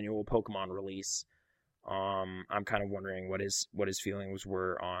the annual Pokemon release. I'm kind of wondering what his feelings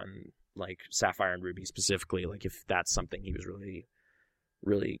were on like Sapphire and Ruby specifically, like if that's something he was really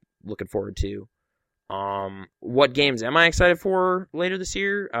really looking forward to. What games am I excited for later this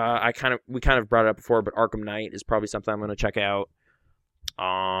year? We kind of brought it up before, but Arkham Knight is probably something I'm going to check out.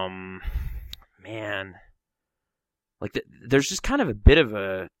 Man, like there's just kind of a bit of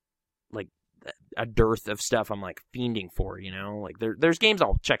a dearth of stuff I'm like fiending for, you know. Like there's games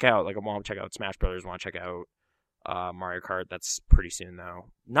I'll check out. Like I want to check out Smash Brothers. I want to check out Mario Kart. That's pretty soon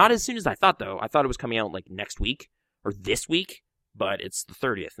though. Not as soon as I thought though. I thought it was coming out like next week or this week, but it's the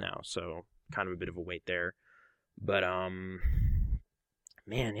 30th now, so kind of a bit of a wait there. But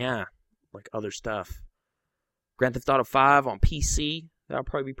man, yeah, like other stuff. Grand Theft Auto 5 on PC. That'll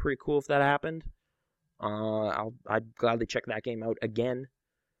probably be pretty cool if that happened. I'd gladly check that game out again.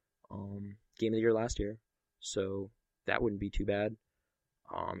 Game of the year last year, so that wouldn't be too bad.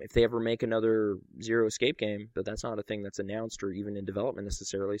 If they ever make another Zero Escape game, but that's not a thing that's announced or even in development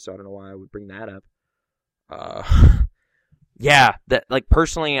necessarily, so I don't know why I would bring that up. Yeah, that like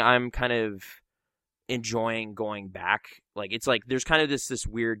personally, I'm kind of enjoying going back. Like it's like there's kind of this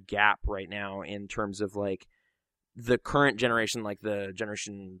weird gap right now in terms of like the current generation, like the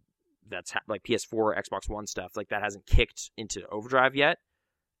generation that's like PS4, Xbox One stuff, like that hasn't kicked into overdrive yet,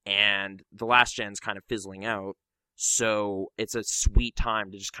 and the last gen's kind of fizzling out. So it's a sweet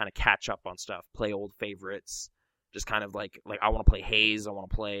time to just kind of catch up on stuff, play old favorites, just kind of like I want to play Haze, I want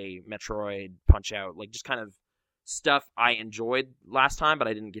to play Metroid, Punch-Out, like just kind of stuff I enjoyed last time, but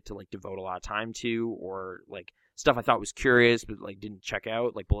I didn't get to like devote a lot of time to, or like stuff I thought was curious, but like didn't check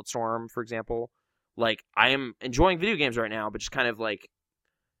out, like Bulletstorm, for example. Like I am enjoying video games right now, but just kind of like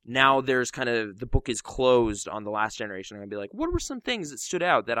now there's kind of the book is closed on the last generation. I'm gonna be like, what were some things that stood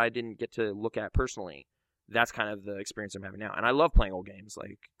out that I didn't get to look at personally? That's kind of the experience I'm having now, and I love playing old games,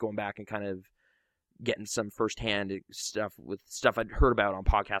 like going back and kind of getting some firsthand stuff with stuff I'd heard about on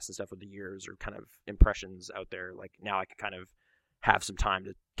podcasts and stuff with the years, or kind of impressions out there. Like now I can kind of have some time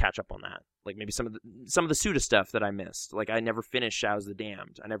to catch up on that. Like maybe some of the Suda stuff that I missed. Like I never finished Shadows of the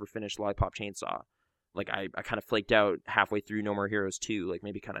Damned. I never finished Lollipop Chainsaw. Like I kind of flaked out halfway through No More Heroes 2. Like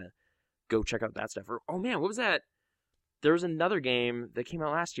maybe kind of go check out that stuff. Or oh man, what was that? There was another game that came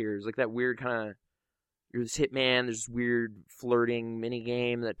out last year. It was like that weird kind of, you're this hitman. There's this weird flirting mini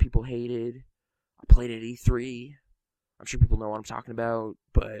game that people hated. I played it at E3. I'm sure people know what I'm talking about,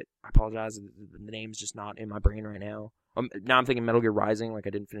 but I apologize. The name's just not in my brain right now. Now I'm thinking Metal Gear Rising, like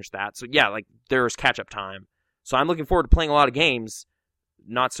I didn't finish that. So yeah, like there's catch-up time. So I'm looking forward to playing a lot of games,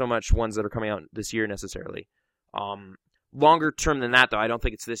 not so much ones that are coming out this year necessarily. Longer term than that, though, I don't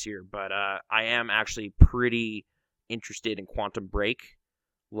think it's this year, but I am actually pretty interested in Quantum Break.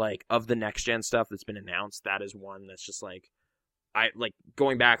 Like, of the next-gen stuff that's been announced, that is one that's just like,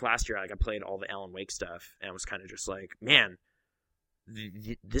 going back last year, like I played all the Alan Wake stuff, and I was kind of just like, man,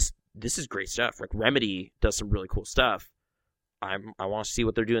 this is great stuff. Like Remedy does some really cool stuff. I want to see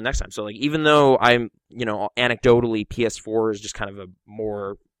what they're doing next time. So like, even though I'm, anecdotally PS4 is just kind of a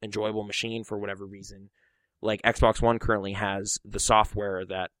more enjoyable machine for whatever reason, like Xbox One currently has the software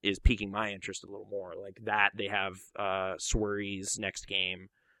that is piquing my interest a little more. Like that, they have Swery's next game,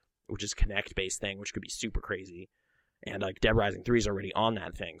 which is a Kinect-based thing, which could be super crazy. And like Dead Rising 3 is already on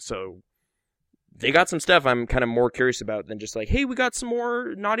that thing. So they got some stuff I'm kind of more curious about than just like, hey, we got some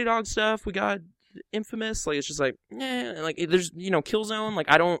more Naughty Dog stuff. We got Infamous. Like, it's just like, like there's, Killzone. Like,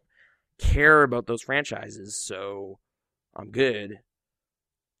 I don't care about those franchises, so I'm good.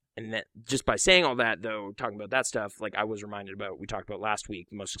 And that, just by saying all that, though, talking about that stuff, like I was reminded about, we talked about last week,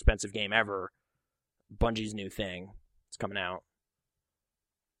 the most expensive game ever, Bungie's new thing. It's coming out.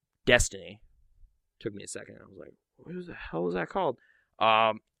 Destiny. Took me a second. I was like, what the hell is that called?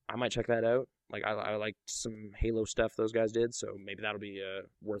 I might check that out. Like, I liked some Halo stuff those guys did, so maybe that'll be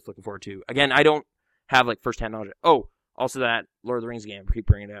worth looking forward to. Again, I don't have, like, first-hand knowledge. Oh, also that Lord of the Rings game. Keep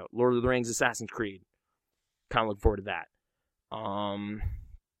bringing it out. Lord of the Rings Assassin's Creed. Kind of looking forward to that.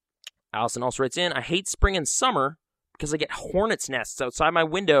 Allison also writes in, I hate spring and summer because I get hornets' nests outside my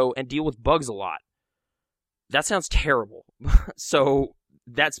window and deal with bugs a lot. That sounds terrible. So,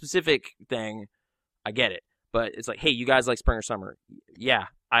 that specific thing, I get it. But it's like, hey, you guys like spring or summer? Yeah,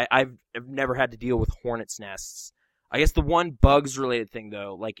 I've never had to deal with hornets' nests. I guess the one bugs-related thing,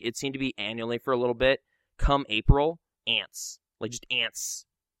 though, like, it seemed to be annually for a little bit. Come April, ants. Like, just ants.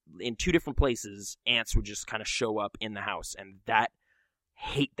 In two different places, ants would just kind of show up in the house. And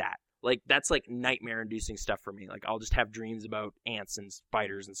hate that. Like, that's, like, nightmare-inducing stuff for me. Like, I'll just have dreams about ants and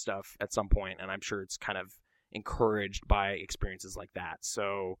spiders and stuff at some point, and I'm sure it's kind of encouraged by experiences like that.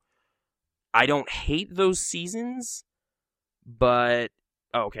 So I don't hate those seasons, but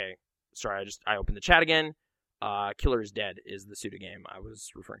okay. sorry, I opened the chat again. Killer is Dead is the pseudo game I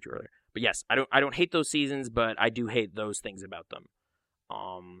was referring to earlier. But yes, I don't hate those seasons, but I do hate those things about them.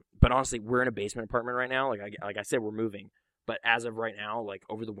 But honestly, we're in a basement apartment right now. Like I said, we're moving. But as of right now, like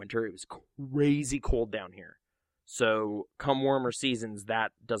over the winter, it was crazy cold down here. So come warmer seasons,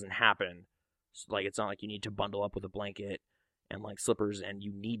 that doesn't happen. So, like, it's not like you need to bundle up with a blanket and like slippers, and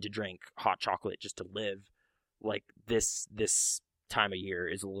you need to drink hot chocolate just to live. Like this time of year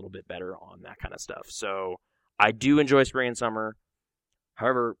is a little bit better on that kind of stuff. So I do enjoy spring and summer.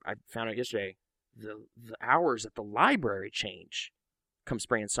 However, I found out yesterday the hours at the library change come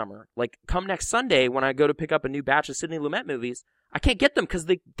spring and summer. Like, come next Sunday when I go to pick up a new batch of Sidney Lumet movies, I can't get them because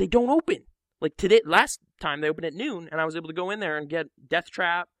they don't open. Like, last time they opened at noon, and I was able to go in there and get Death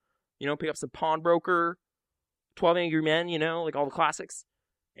Trap, pick up some Pawnbroker, 12 Angry Men, like all the classics.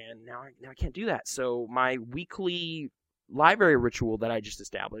 And now I can't do that. So my weekly library ritual that I just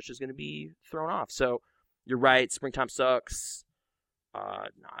established is going to be thrown off. So you're right, springtime sucks. No,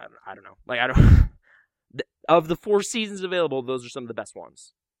 I don't know. Like, I don't... Of the 4 seasons available, those are some of the best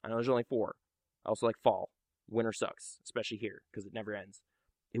ones. I know there's only 4. I also like fall. Winter sucks, especially here, because it never ends.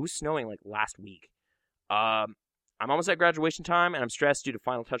 It was snowing, like, last week. I'm almost at graduation time, and I'm stressed due to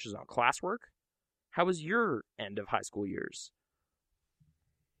final touches on classwork. How was your end of high school years?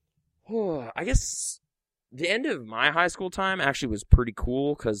 I guess the end of my high school time actually was pretty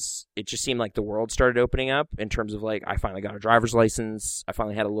cool, because it just seemed like the world started opening up in terms of, like, I finally got a driver's license. I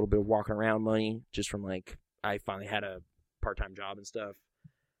finally had a little bit of walking around money just from, like, I finally had a part-time job and stuff.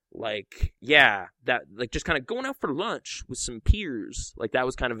 Like, yeah, that, like, just kind of going out for lunch with some peers. Like, that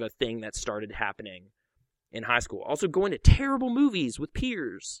was kind of a thing that started happening in high school. Also going to terrible movies with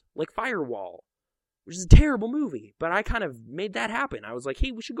peers, like Firewall, which is a terrible movie, but I kind of made that happen. I was like,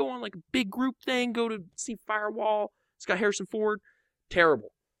 hey, we should go on, like, a big group thing, go to see Firewall. It's got Harrison Ford.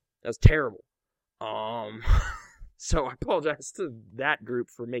 Terrible. That was terrible. So I apologize to that group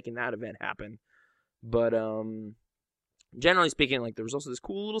for making that event happen. But, generally speaking, like, there was also this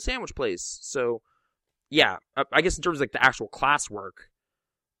cool little sandwich place. So, yeah, I guess in terms of, like, the actual classwork,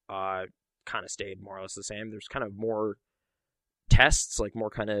 kind of stayed more or less the same. There's kind of more tests, like,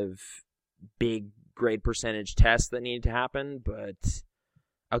 more kind of big grade percentage tests that needed to happen. But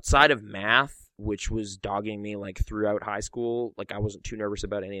outside of math, which was dogging me, like, throughout high school, like, I wasn't too nervous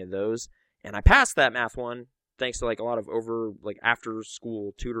about any of those. And I passed that math one, thanks to, like, a lot of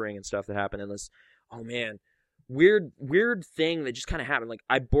after-school tutoring and stuff that happened in this. Oh, man. Weird thing that just kind of happened. Like,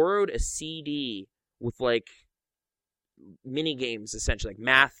 I borrowed a CD with, like, mini games, essentially, like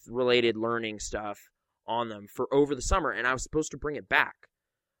math-related learning stuff on them for over the summer, and I was supposed to bring it back.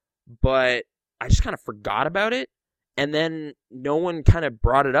 But I just kind of forgot about it, and then no one kind of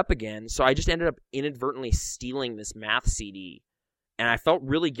brought it up again, so I just ended up inadvertently stealing this math CD, and I felt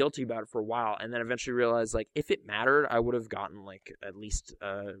really guilty about it for a while, and then eventually realized, like, if it mattered, I would have gotten, like, at least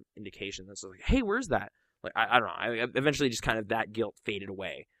indication that's like, hey, where's that? Like, I don't know. I eventually just kind of that guilt faded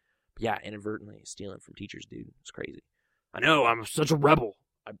away. But yeah, inadvertently stealing from teachers, dude. It's crazy. I know, I'm such a rebel.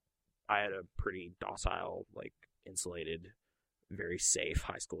 I had a pretty docile, like, insulated, very safe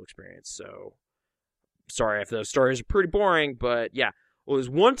high school experience, so sorry if those stories are pretty boring, but yeah. Well, there's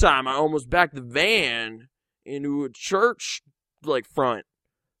one time I almost backed the van into a church, like, front,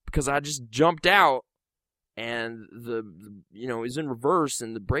 because I just jumped out, and it was in reverse,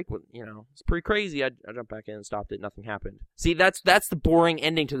 and the brake was, it's pretty crazy. I jumped back in and stopped it. Nothing happened. See, that's the boring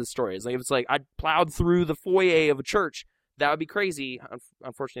ending to the story. It's like, if it's like I plowed through the foyer of a church, that would be crazy.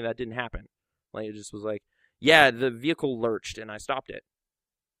 Unfortunately, that didn't happen. Like, it just was like, yeah, the vehicle lurched, and I stopped it.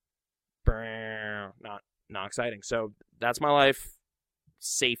 Not exciting. So that's my life.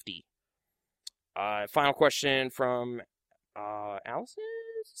 Safety. Final question from Allison?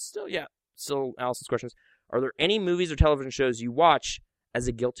 Still Allison's questions. Are there any movies or television shows you watch as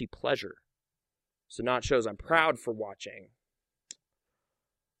a guilty pleasure? So not shows I'm proud for watching.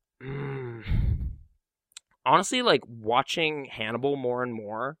 Honestly, like, watching Hannibal more and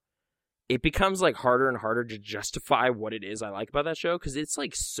more, it becomes, like, harder and harder to justify what it is I like about that show, because it's,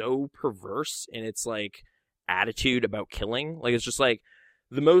 like, so perverse in its, like, attitude about killing. Like, it's just, like,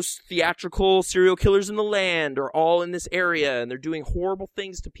 the most theatrical serial killers in the land are all in this area, and they're doing horrible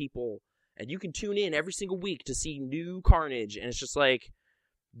things to people, and you can tune in every single week to see new carnage, and it's just, like,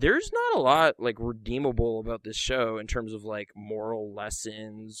 there's not a lot, like, redeemable about this show in terms of, like, moral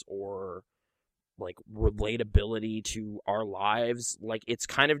lessons or, like, relatability to our lives. Like, it's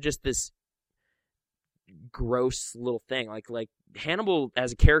kind of just this gross little thing. Like Hannibal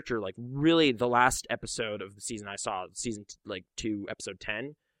as a character, like, really the last episode of the season I saw, season 2, episode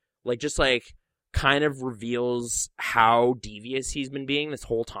 10, like, just, like, kind of reveals how devious he's been being this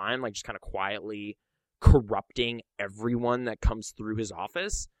whole time, like just kind of quietly corrupting everyone that comes through his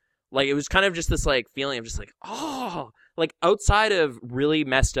office. Like, it was kind of just this, like, feeling of just, like, oh, like, outside of really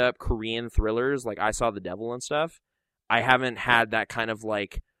messed up Korean thrillers, like I Saw the Devil and stuff, I haven't had that kind of,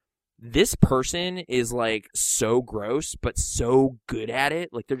 like, this person is, like, so gross, but so good at it.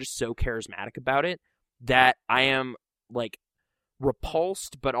 Like, they're just so charismatic about it that I am, like,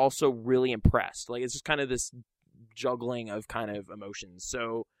 repulsed, but also really impressed. Like, it's just kind of this juggling of kind of emotions.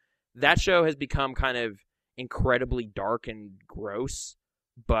 So that show has become kind of incredibly dark and gross,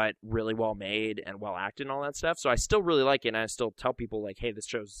 but really well made and well acted and all that stuff. So I still really like it, and I still tell people, like, hey, this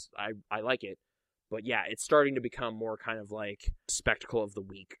show's, I like it. But yeah, it's starting to become more kind of like spectacle of the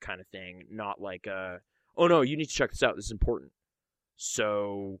week kind of thing, not like, oh no, you need to check this out, this is important.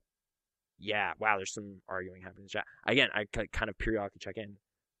 So yeah, wow, there's some arguing happening in the chat. Again, I kind of periodically check in.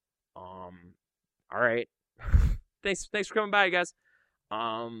 All right. Thanks for coming by, guys.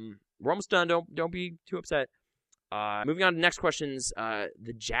 We're almost done. Don't be too upset. Moving on to next questions.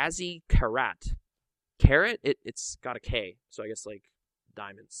 The Jazzy Carrot. Carrot? It's got a K, so I guess like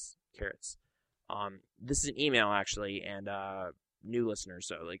diamonds, carrots. This is an email actually, and new listener.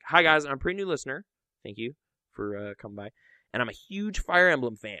 So like, hi guys, I'm a pretty new listener. Thank you for coming by, and I'm a huge Fire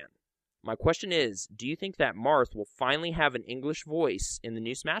Emblem fan. My question is, do you think that Marth will finally have an English voice in the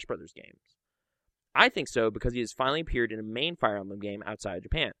new Smash Brothers games? I think so, because he has finally appeared in a main Fire Emblem game outside of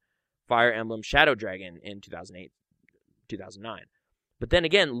Japan, Fire Emblem Shadow Dragon in 2008, 2009. But then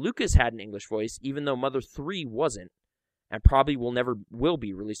again, Lucas had an English voice, even though Mother 3 wasn't, and probably will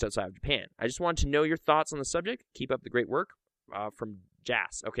be released outside of Japan. I just wanted to know your thoughts on the subject. Keep up the great work. From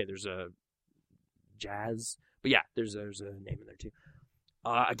Jazz. Okay, there's a Jazz, but yeah, there's a name in there too.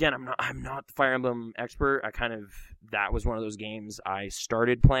 Again, I'm not the Fire Emblem expert. That was one of those games I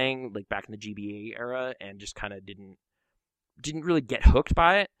started playing like back in the GBA era and just kind of didn't really get hooked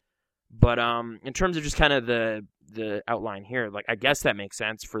by it. But in terms of just kind of the outline here, like I guess that makes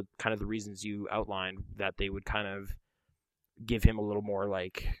sense for kind of the reasons you outlined, that they would kind of give him a little more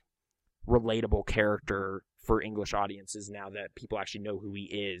like relatable character for English audiences now that people actually know who he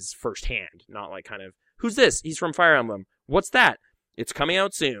is firsthand, not like kind of, who's this? He's from Fire Emblem. What's that? It's coming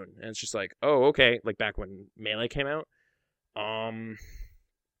out soon. And it's just like, oh, okay. Like back when Melee came out. I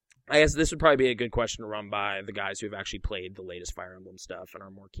guess this would probably be a good question to run by the guys who have actually played the latest Fire Emblem stuff and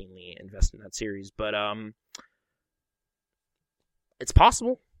are more keenly invested in that series. But it's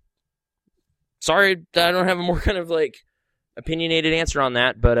possible. Sorry that I don't have a more kind of like opinionated answer on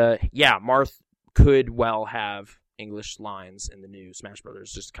that. But yeah, Marth could well have English lines in the new Smash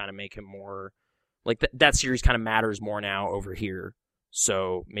Brothers, just to kind of make him more like that series kind of matters more now over here.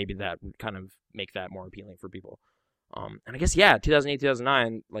 So maybe that would kind of make that more appealing for people. And I guess, yeah, 2008,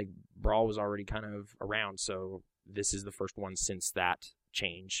 2009, like, Brawl was already kind of around, so this is the first one since that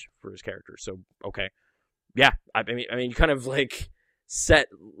change for his character. So, okay. Yeah, I mean, you kind of, like,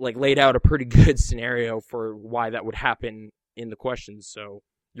 laid out a pretty good scenario for why that would happen in the questions. So,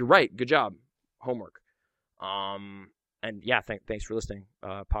 you're right. Good job. Homework. And, yeah, thanks for listening.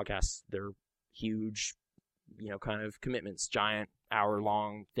 Podcasts, they're huge, kind of commitments, giant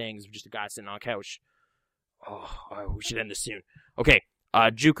hour-long things of just a guy sitting on a couch. Oh, we should end this soon. Okay,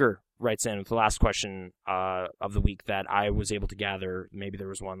 Juker writes in with the last question of the week that I was able to gather. Maybe there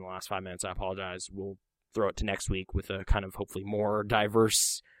was one in the last 5 minutes. I apologize. We'll throw it to next week with a kind of hopefully more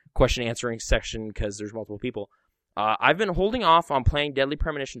diverse question-answering section because there's multiple people. I've been holding off on playing Deadly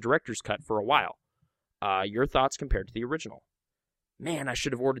Premonition Director's Cut for a while. Your thoughts compared to the original? Man, I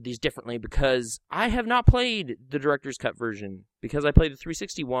should have ordered these differently because I have not played the Director's Cut version because I played the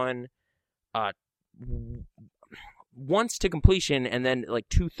 360 one once to completion and then like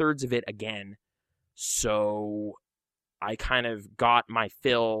 2/3 of it again. So I kind of got my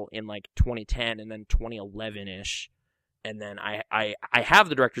fill in like 2010 and then 2011-ish. And then I have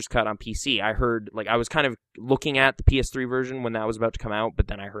the Director's Cut on PC. I heard, like, I was kind of looking at the PS3 version when that was about to come out, but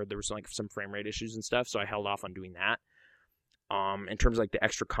then I heard there was like some frame rate issues and stuff, so I held off on doing that. In terms of like the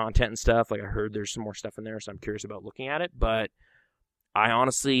extra content and stuff, like I heard there's some more stuff in there, so I'm curious about looking at it, but I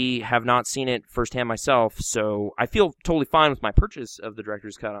honestly have not seen it firsthand myself, so I feel totally fine with my purchase of the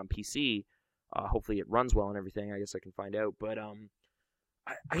Director's Cut on PC. Hopefully it runs well and everything. I guess I can find out, but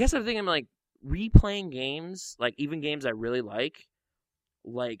I guess I'm thinking like replaying games, like even games I really like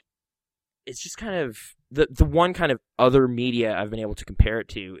it's just kind of the one kind of other media I've been able to compare it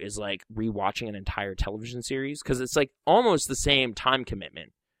to is like rewatching an entire television series, because it's like almost the same time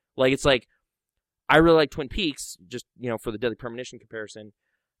commitment. Like it's like I really like Twin Peaks, just for the Deadly Premonition comparison.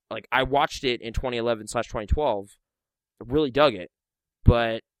 Like I watched it in 2011/2012, really dug it,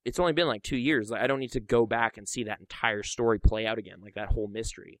 but it's only been like 2 years. Like, I don't need to go back and see that entire story play out again, like that whole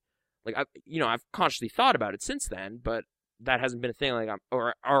mystery. Like, I've consciously thought about it since then, but that hasn't been a thing. Like, all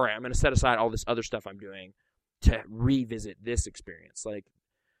right, I'm going to set aside all this other stuff I'm doing to revisit this experience. Like,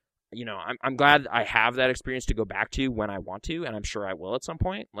 I'm glad I have that experience to go back to when I want to, and I'm sure I will at some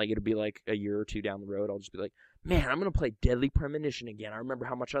point. Like, it'll be like a year or two down the road. I'll just be like, man, I'm going to play Deadly Premonition again. I remember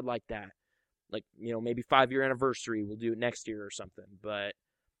how much I'd like that. Like, maybe 5-year anniversary. We'll do it next year or something. But,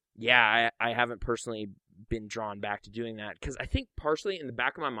 yeah, I haven't personally been drawn back to doing that. Because I think partially in the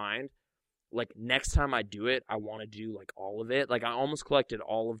back of my mind, like, next time I do it, I want to do, like, all of it. Like, I almost collected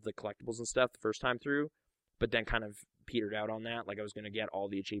all of the collectibles and stuff the first time through, but then kind of petered out on that. Like, I was going to get all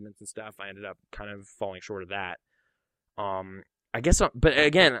the achievements and stuff. I ended up kind of falling short of that. But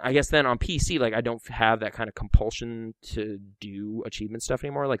again, I guess then on PC, like, I don't have that kind of compulsion to do achievement stuff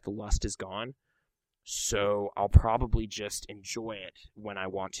anymore. Like, the lust is gone. So I'll probably just enjoy it when I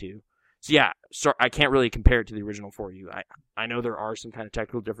want to. So yeah, I can't really compare it to the original for you. I know there are some kind of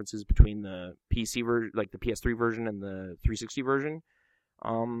technical differences between the PC version, like the PS3 version and the 360 version.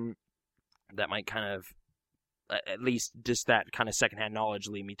 That might kind of, at least just that kind of secondhand knowledge,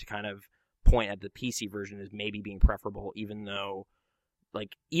 lead me to kind of point at the PC version as maybe being preferable, even though, like,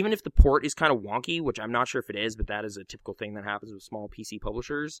 even if the port is kind of wonky, which I'm not sure if it is, but that is a typical thing that happens with small PC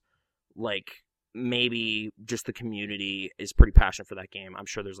publishers. Like, maybe just the community is pretty passionate for that game. I'm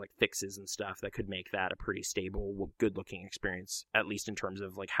sure there's like fixes and stuff that could make that a pretty stable, good-looking experience, at least in terms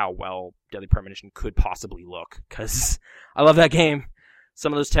of like how well Deadly Premonition could possibly look. Because I love that game.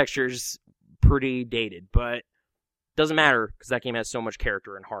 Some of those textures pretty dated, but doesn't matter because that game has so much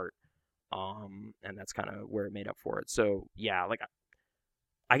character and heart. And that's kind of where it made up for it. So yeah, like,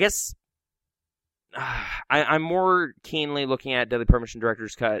 I guess I'm more keenly looking at Deadly Premonition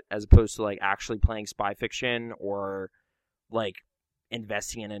Director's Cut as opposed to like actually playing Spy Fiction or like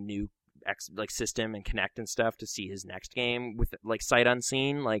investing in a new system and Kinect and stuff to see his next game with like sight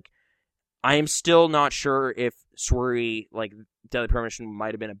unseen. Like, I am still not sure if Swery, like, Deadly Premonition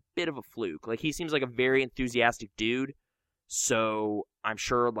might have been a bit of a fluke. Like, he seems like a very enthusiastic dude, so I'm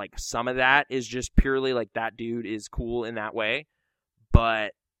sure like some of that is just purely like that dude is cool in that way,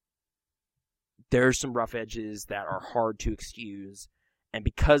 but there's some rough edges that are hard to excuse. And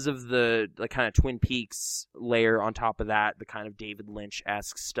because of the kind of Twin Peaks layer on top of that, the kind of David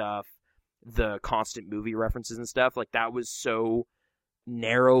Lynch-esque stuff, the constant movie references and stuff, like, that was so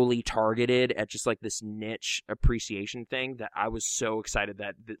narrowly targeted at just like this niche appreciation thing that I was so excited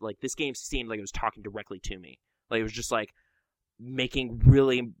that like this game seemed like it was talking directly to me. Like, it was just like making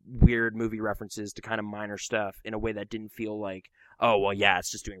really weird movie references to kind of minor stuff in a way that didn't feel like, oh, well, yeah,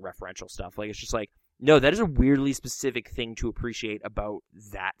 it's just doing referential stuff. Like, it's just like, no, that is a weirdly specific thing to appreciate about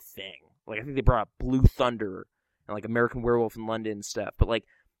that thing. Like, I think they brought up Blue Thunder and, like, American Werewolf in London and stuff, but, like,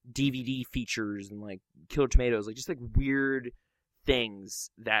 DVD features and, like, Killer Tomatoes, like, just, like, weird things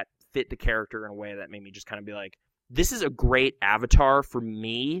that fit the character in a way that made me just kind of be like, this is a great avatar for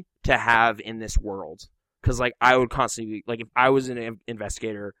me to have in this world. Because, like, I would constantly, like, if I was an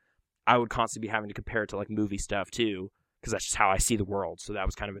investigator, I would constantly be having to compare it to, like, movie stuff, too. Because that's just how I see the world. So that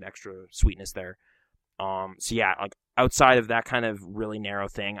was kind of an extra sweetness there. So, yeah, like, outside of that kind of really narrow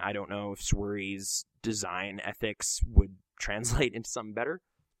thing, I don't know if Swery's design ethics would translate into something better.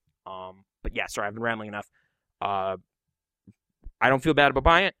 But, yeah, sorry, I've been rambling enough. I don't feel bad about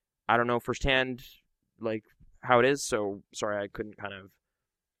buying it. I don't know firsthand, like, how it is. So, sorry, I couldn't kind of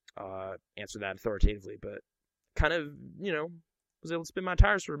answer that authoritatively, but kind of, was able to spin my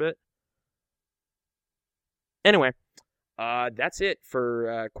tires for a bit. Anyway, that's it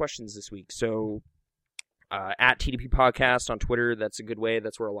for questions this week. So, at TDP Podcast on Twitter, that's a good way.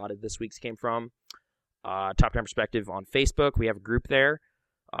 That's where a lot of this week's came from. Top Down Perspective on Facebook. We have a group there.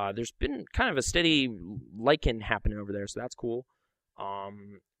 There's been kind of a steady liking happening over there, so that's cool.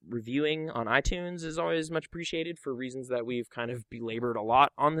 Reviewing on iTunes is always much appreciated for reasons that we've kind of belabored a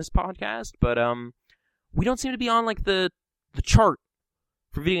lot on this podcast, but we don't seem to be on like the chart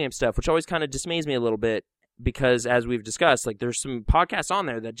for video game stuff, which always kind of dismays me a little bit because, as we've discussed, like, there's some podcasts on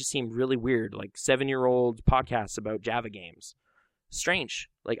there that just seem really weird, like 7-year-old podcasts about Java games. Strange.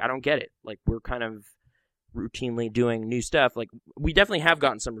 Like, I don't get it. Like, we're kind of routinely doing new stuff. Like, we definitely have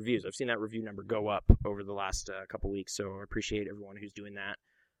gotten some reviews. I've seen that review number go up over the last couple weeks, so I appreciate everyone who's doing that.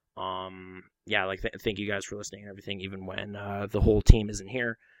 Yeah, like, thank you guys for listening and everything, even when the whole team isn't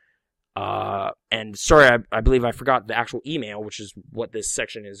here. And sorry, I believe I forgot the actual email, which is what this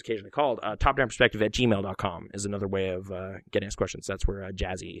section is occasionally called. topdownperspective@gmail.com is another way of getting us questions. That's where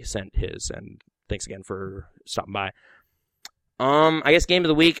Jazzy sent his, and thanks again for stopping by. I guess game of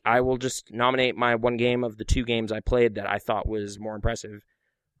the week, I will just nominate my one game of the 2 games I played that I thought was more impressive.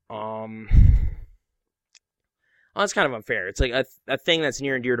 Well, that's kind of unfair. It's like a thing that's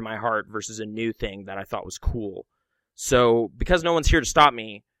near and dear to my heart versus a new thing that I thought was cool. So, because no one's here to stop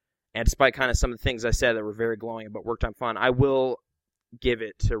me, and despite kind of some of the things I said that were very glowing about Work Time Fun, I will give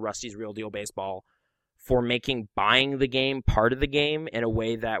it to Rusty's Real Deal Baseball for making buying the game part of the game in a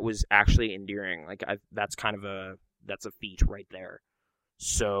way that was actually endearing. Like, that's a feat right there.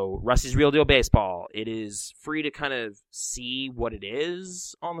 So, Rusty's Real Deal Baseball, it is free to kind of see what it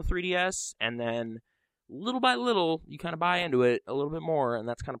is on the 3DS, and then little by little, you kind of buy into it a little bit more, and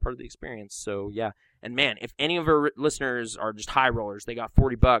that's kind of part of the experience. So, yeah. And man, if any of our listeners are just high rollers, they got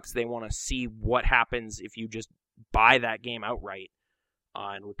 $40, they want to see what happens if you just buy that game outright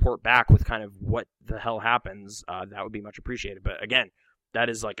and report back with kind of what the hell happens, that would be much appreciated. But again, that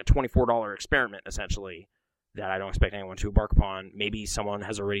is like a $24 experiment, essentially, that I don't expect anyone to embark upon. Maybe someone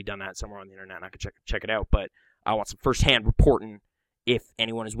has already done that somewhere on the internet, and I could check it out. But I want some firsthand reporting if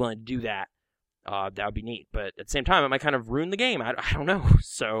anyone is willing to do that. That would be neat. But at the same time, it might kind of ruin the game. I don't know.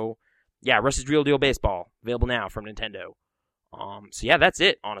 So, yeah, Rusty's Real Deal Baseball, available now from Nintendo. So, yeah, that's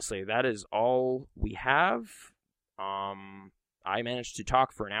it, honestly. That is all we have. I managed to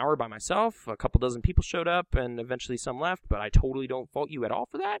talk for an hour by myself. A couple dozen people showed up, and eventually some left. But I totally don't fault you at all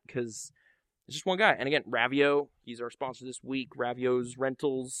for that, because it's just one guy. And again, Ravio, he's our sponsor this week. Ravio's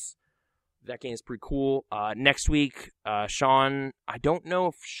Rentals. That game is pretty cool. Next week, Sean, I don't know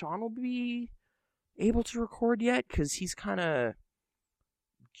if Sean will be able to record yet, because he's kind of,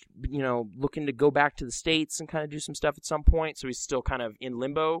 looking to go back to the States and kind of do some stuff at some point, so he's still kind of in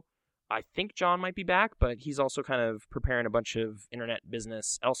limbo. I think John might be back, but he's also kind of preparing a bunch of internet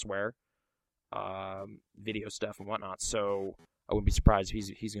business elsewhere, video stuff and whatnot, so I wouldn't be surprised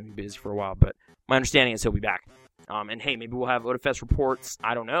if he's going to be busy for a while, but my understanding is he'll be back. And hey, maybe we'll have Odafest reports,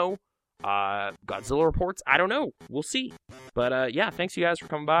 I don't know. Godzilla reports, I don't know, we'll see. But yeah, thanks you guys for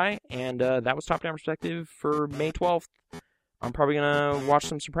coming by, and that was Top Down Perspective for May 12th. I'm probably gonna watch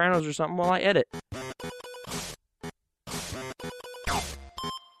some Sopranos or something while I edit.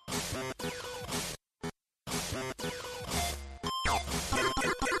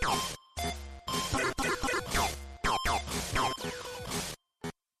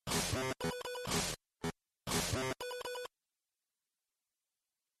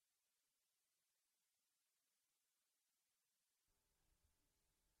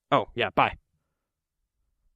 Oh, yeah, bye.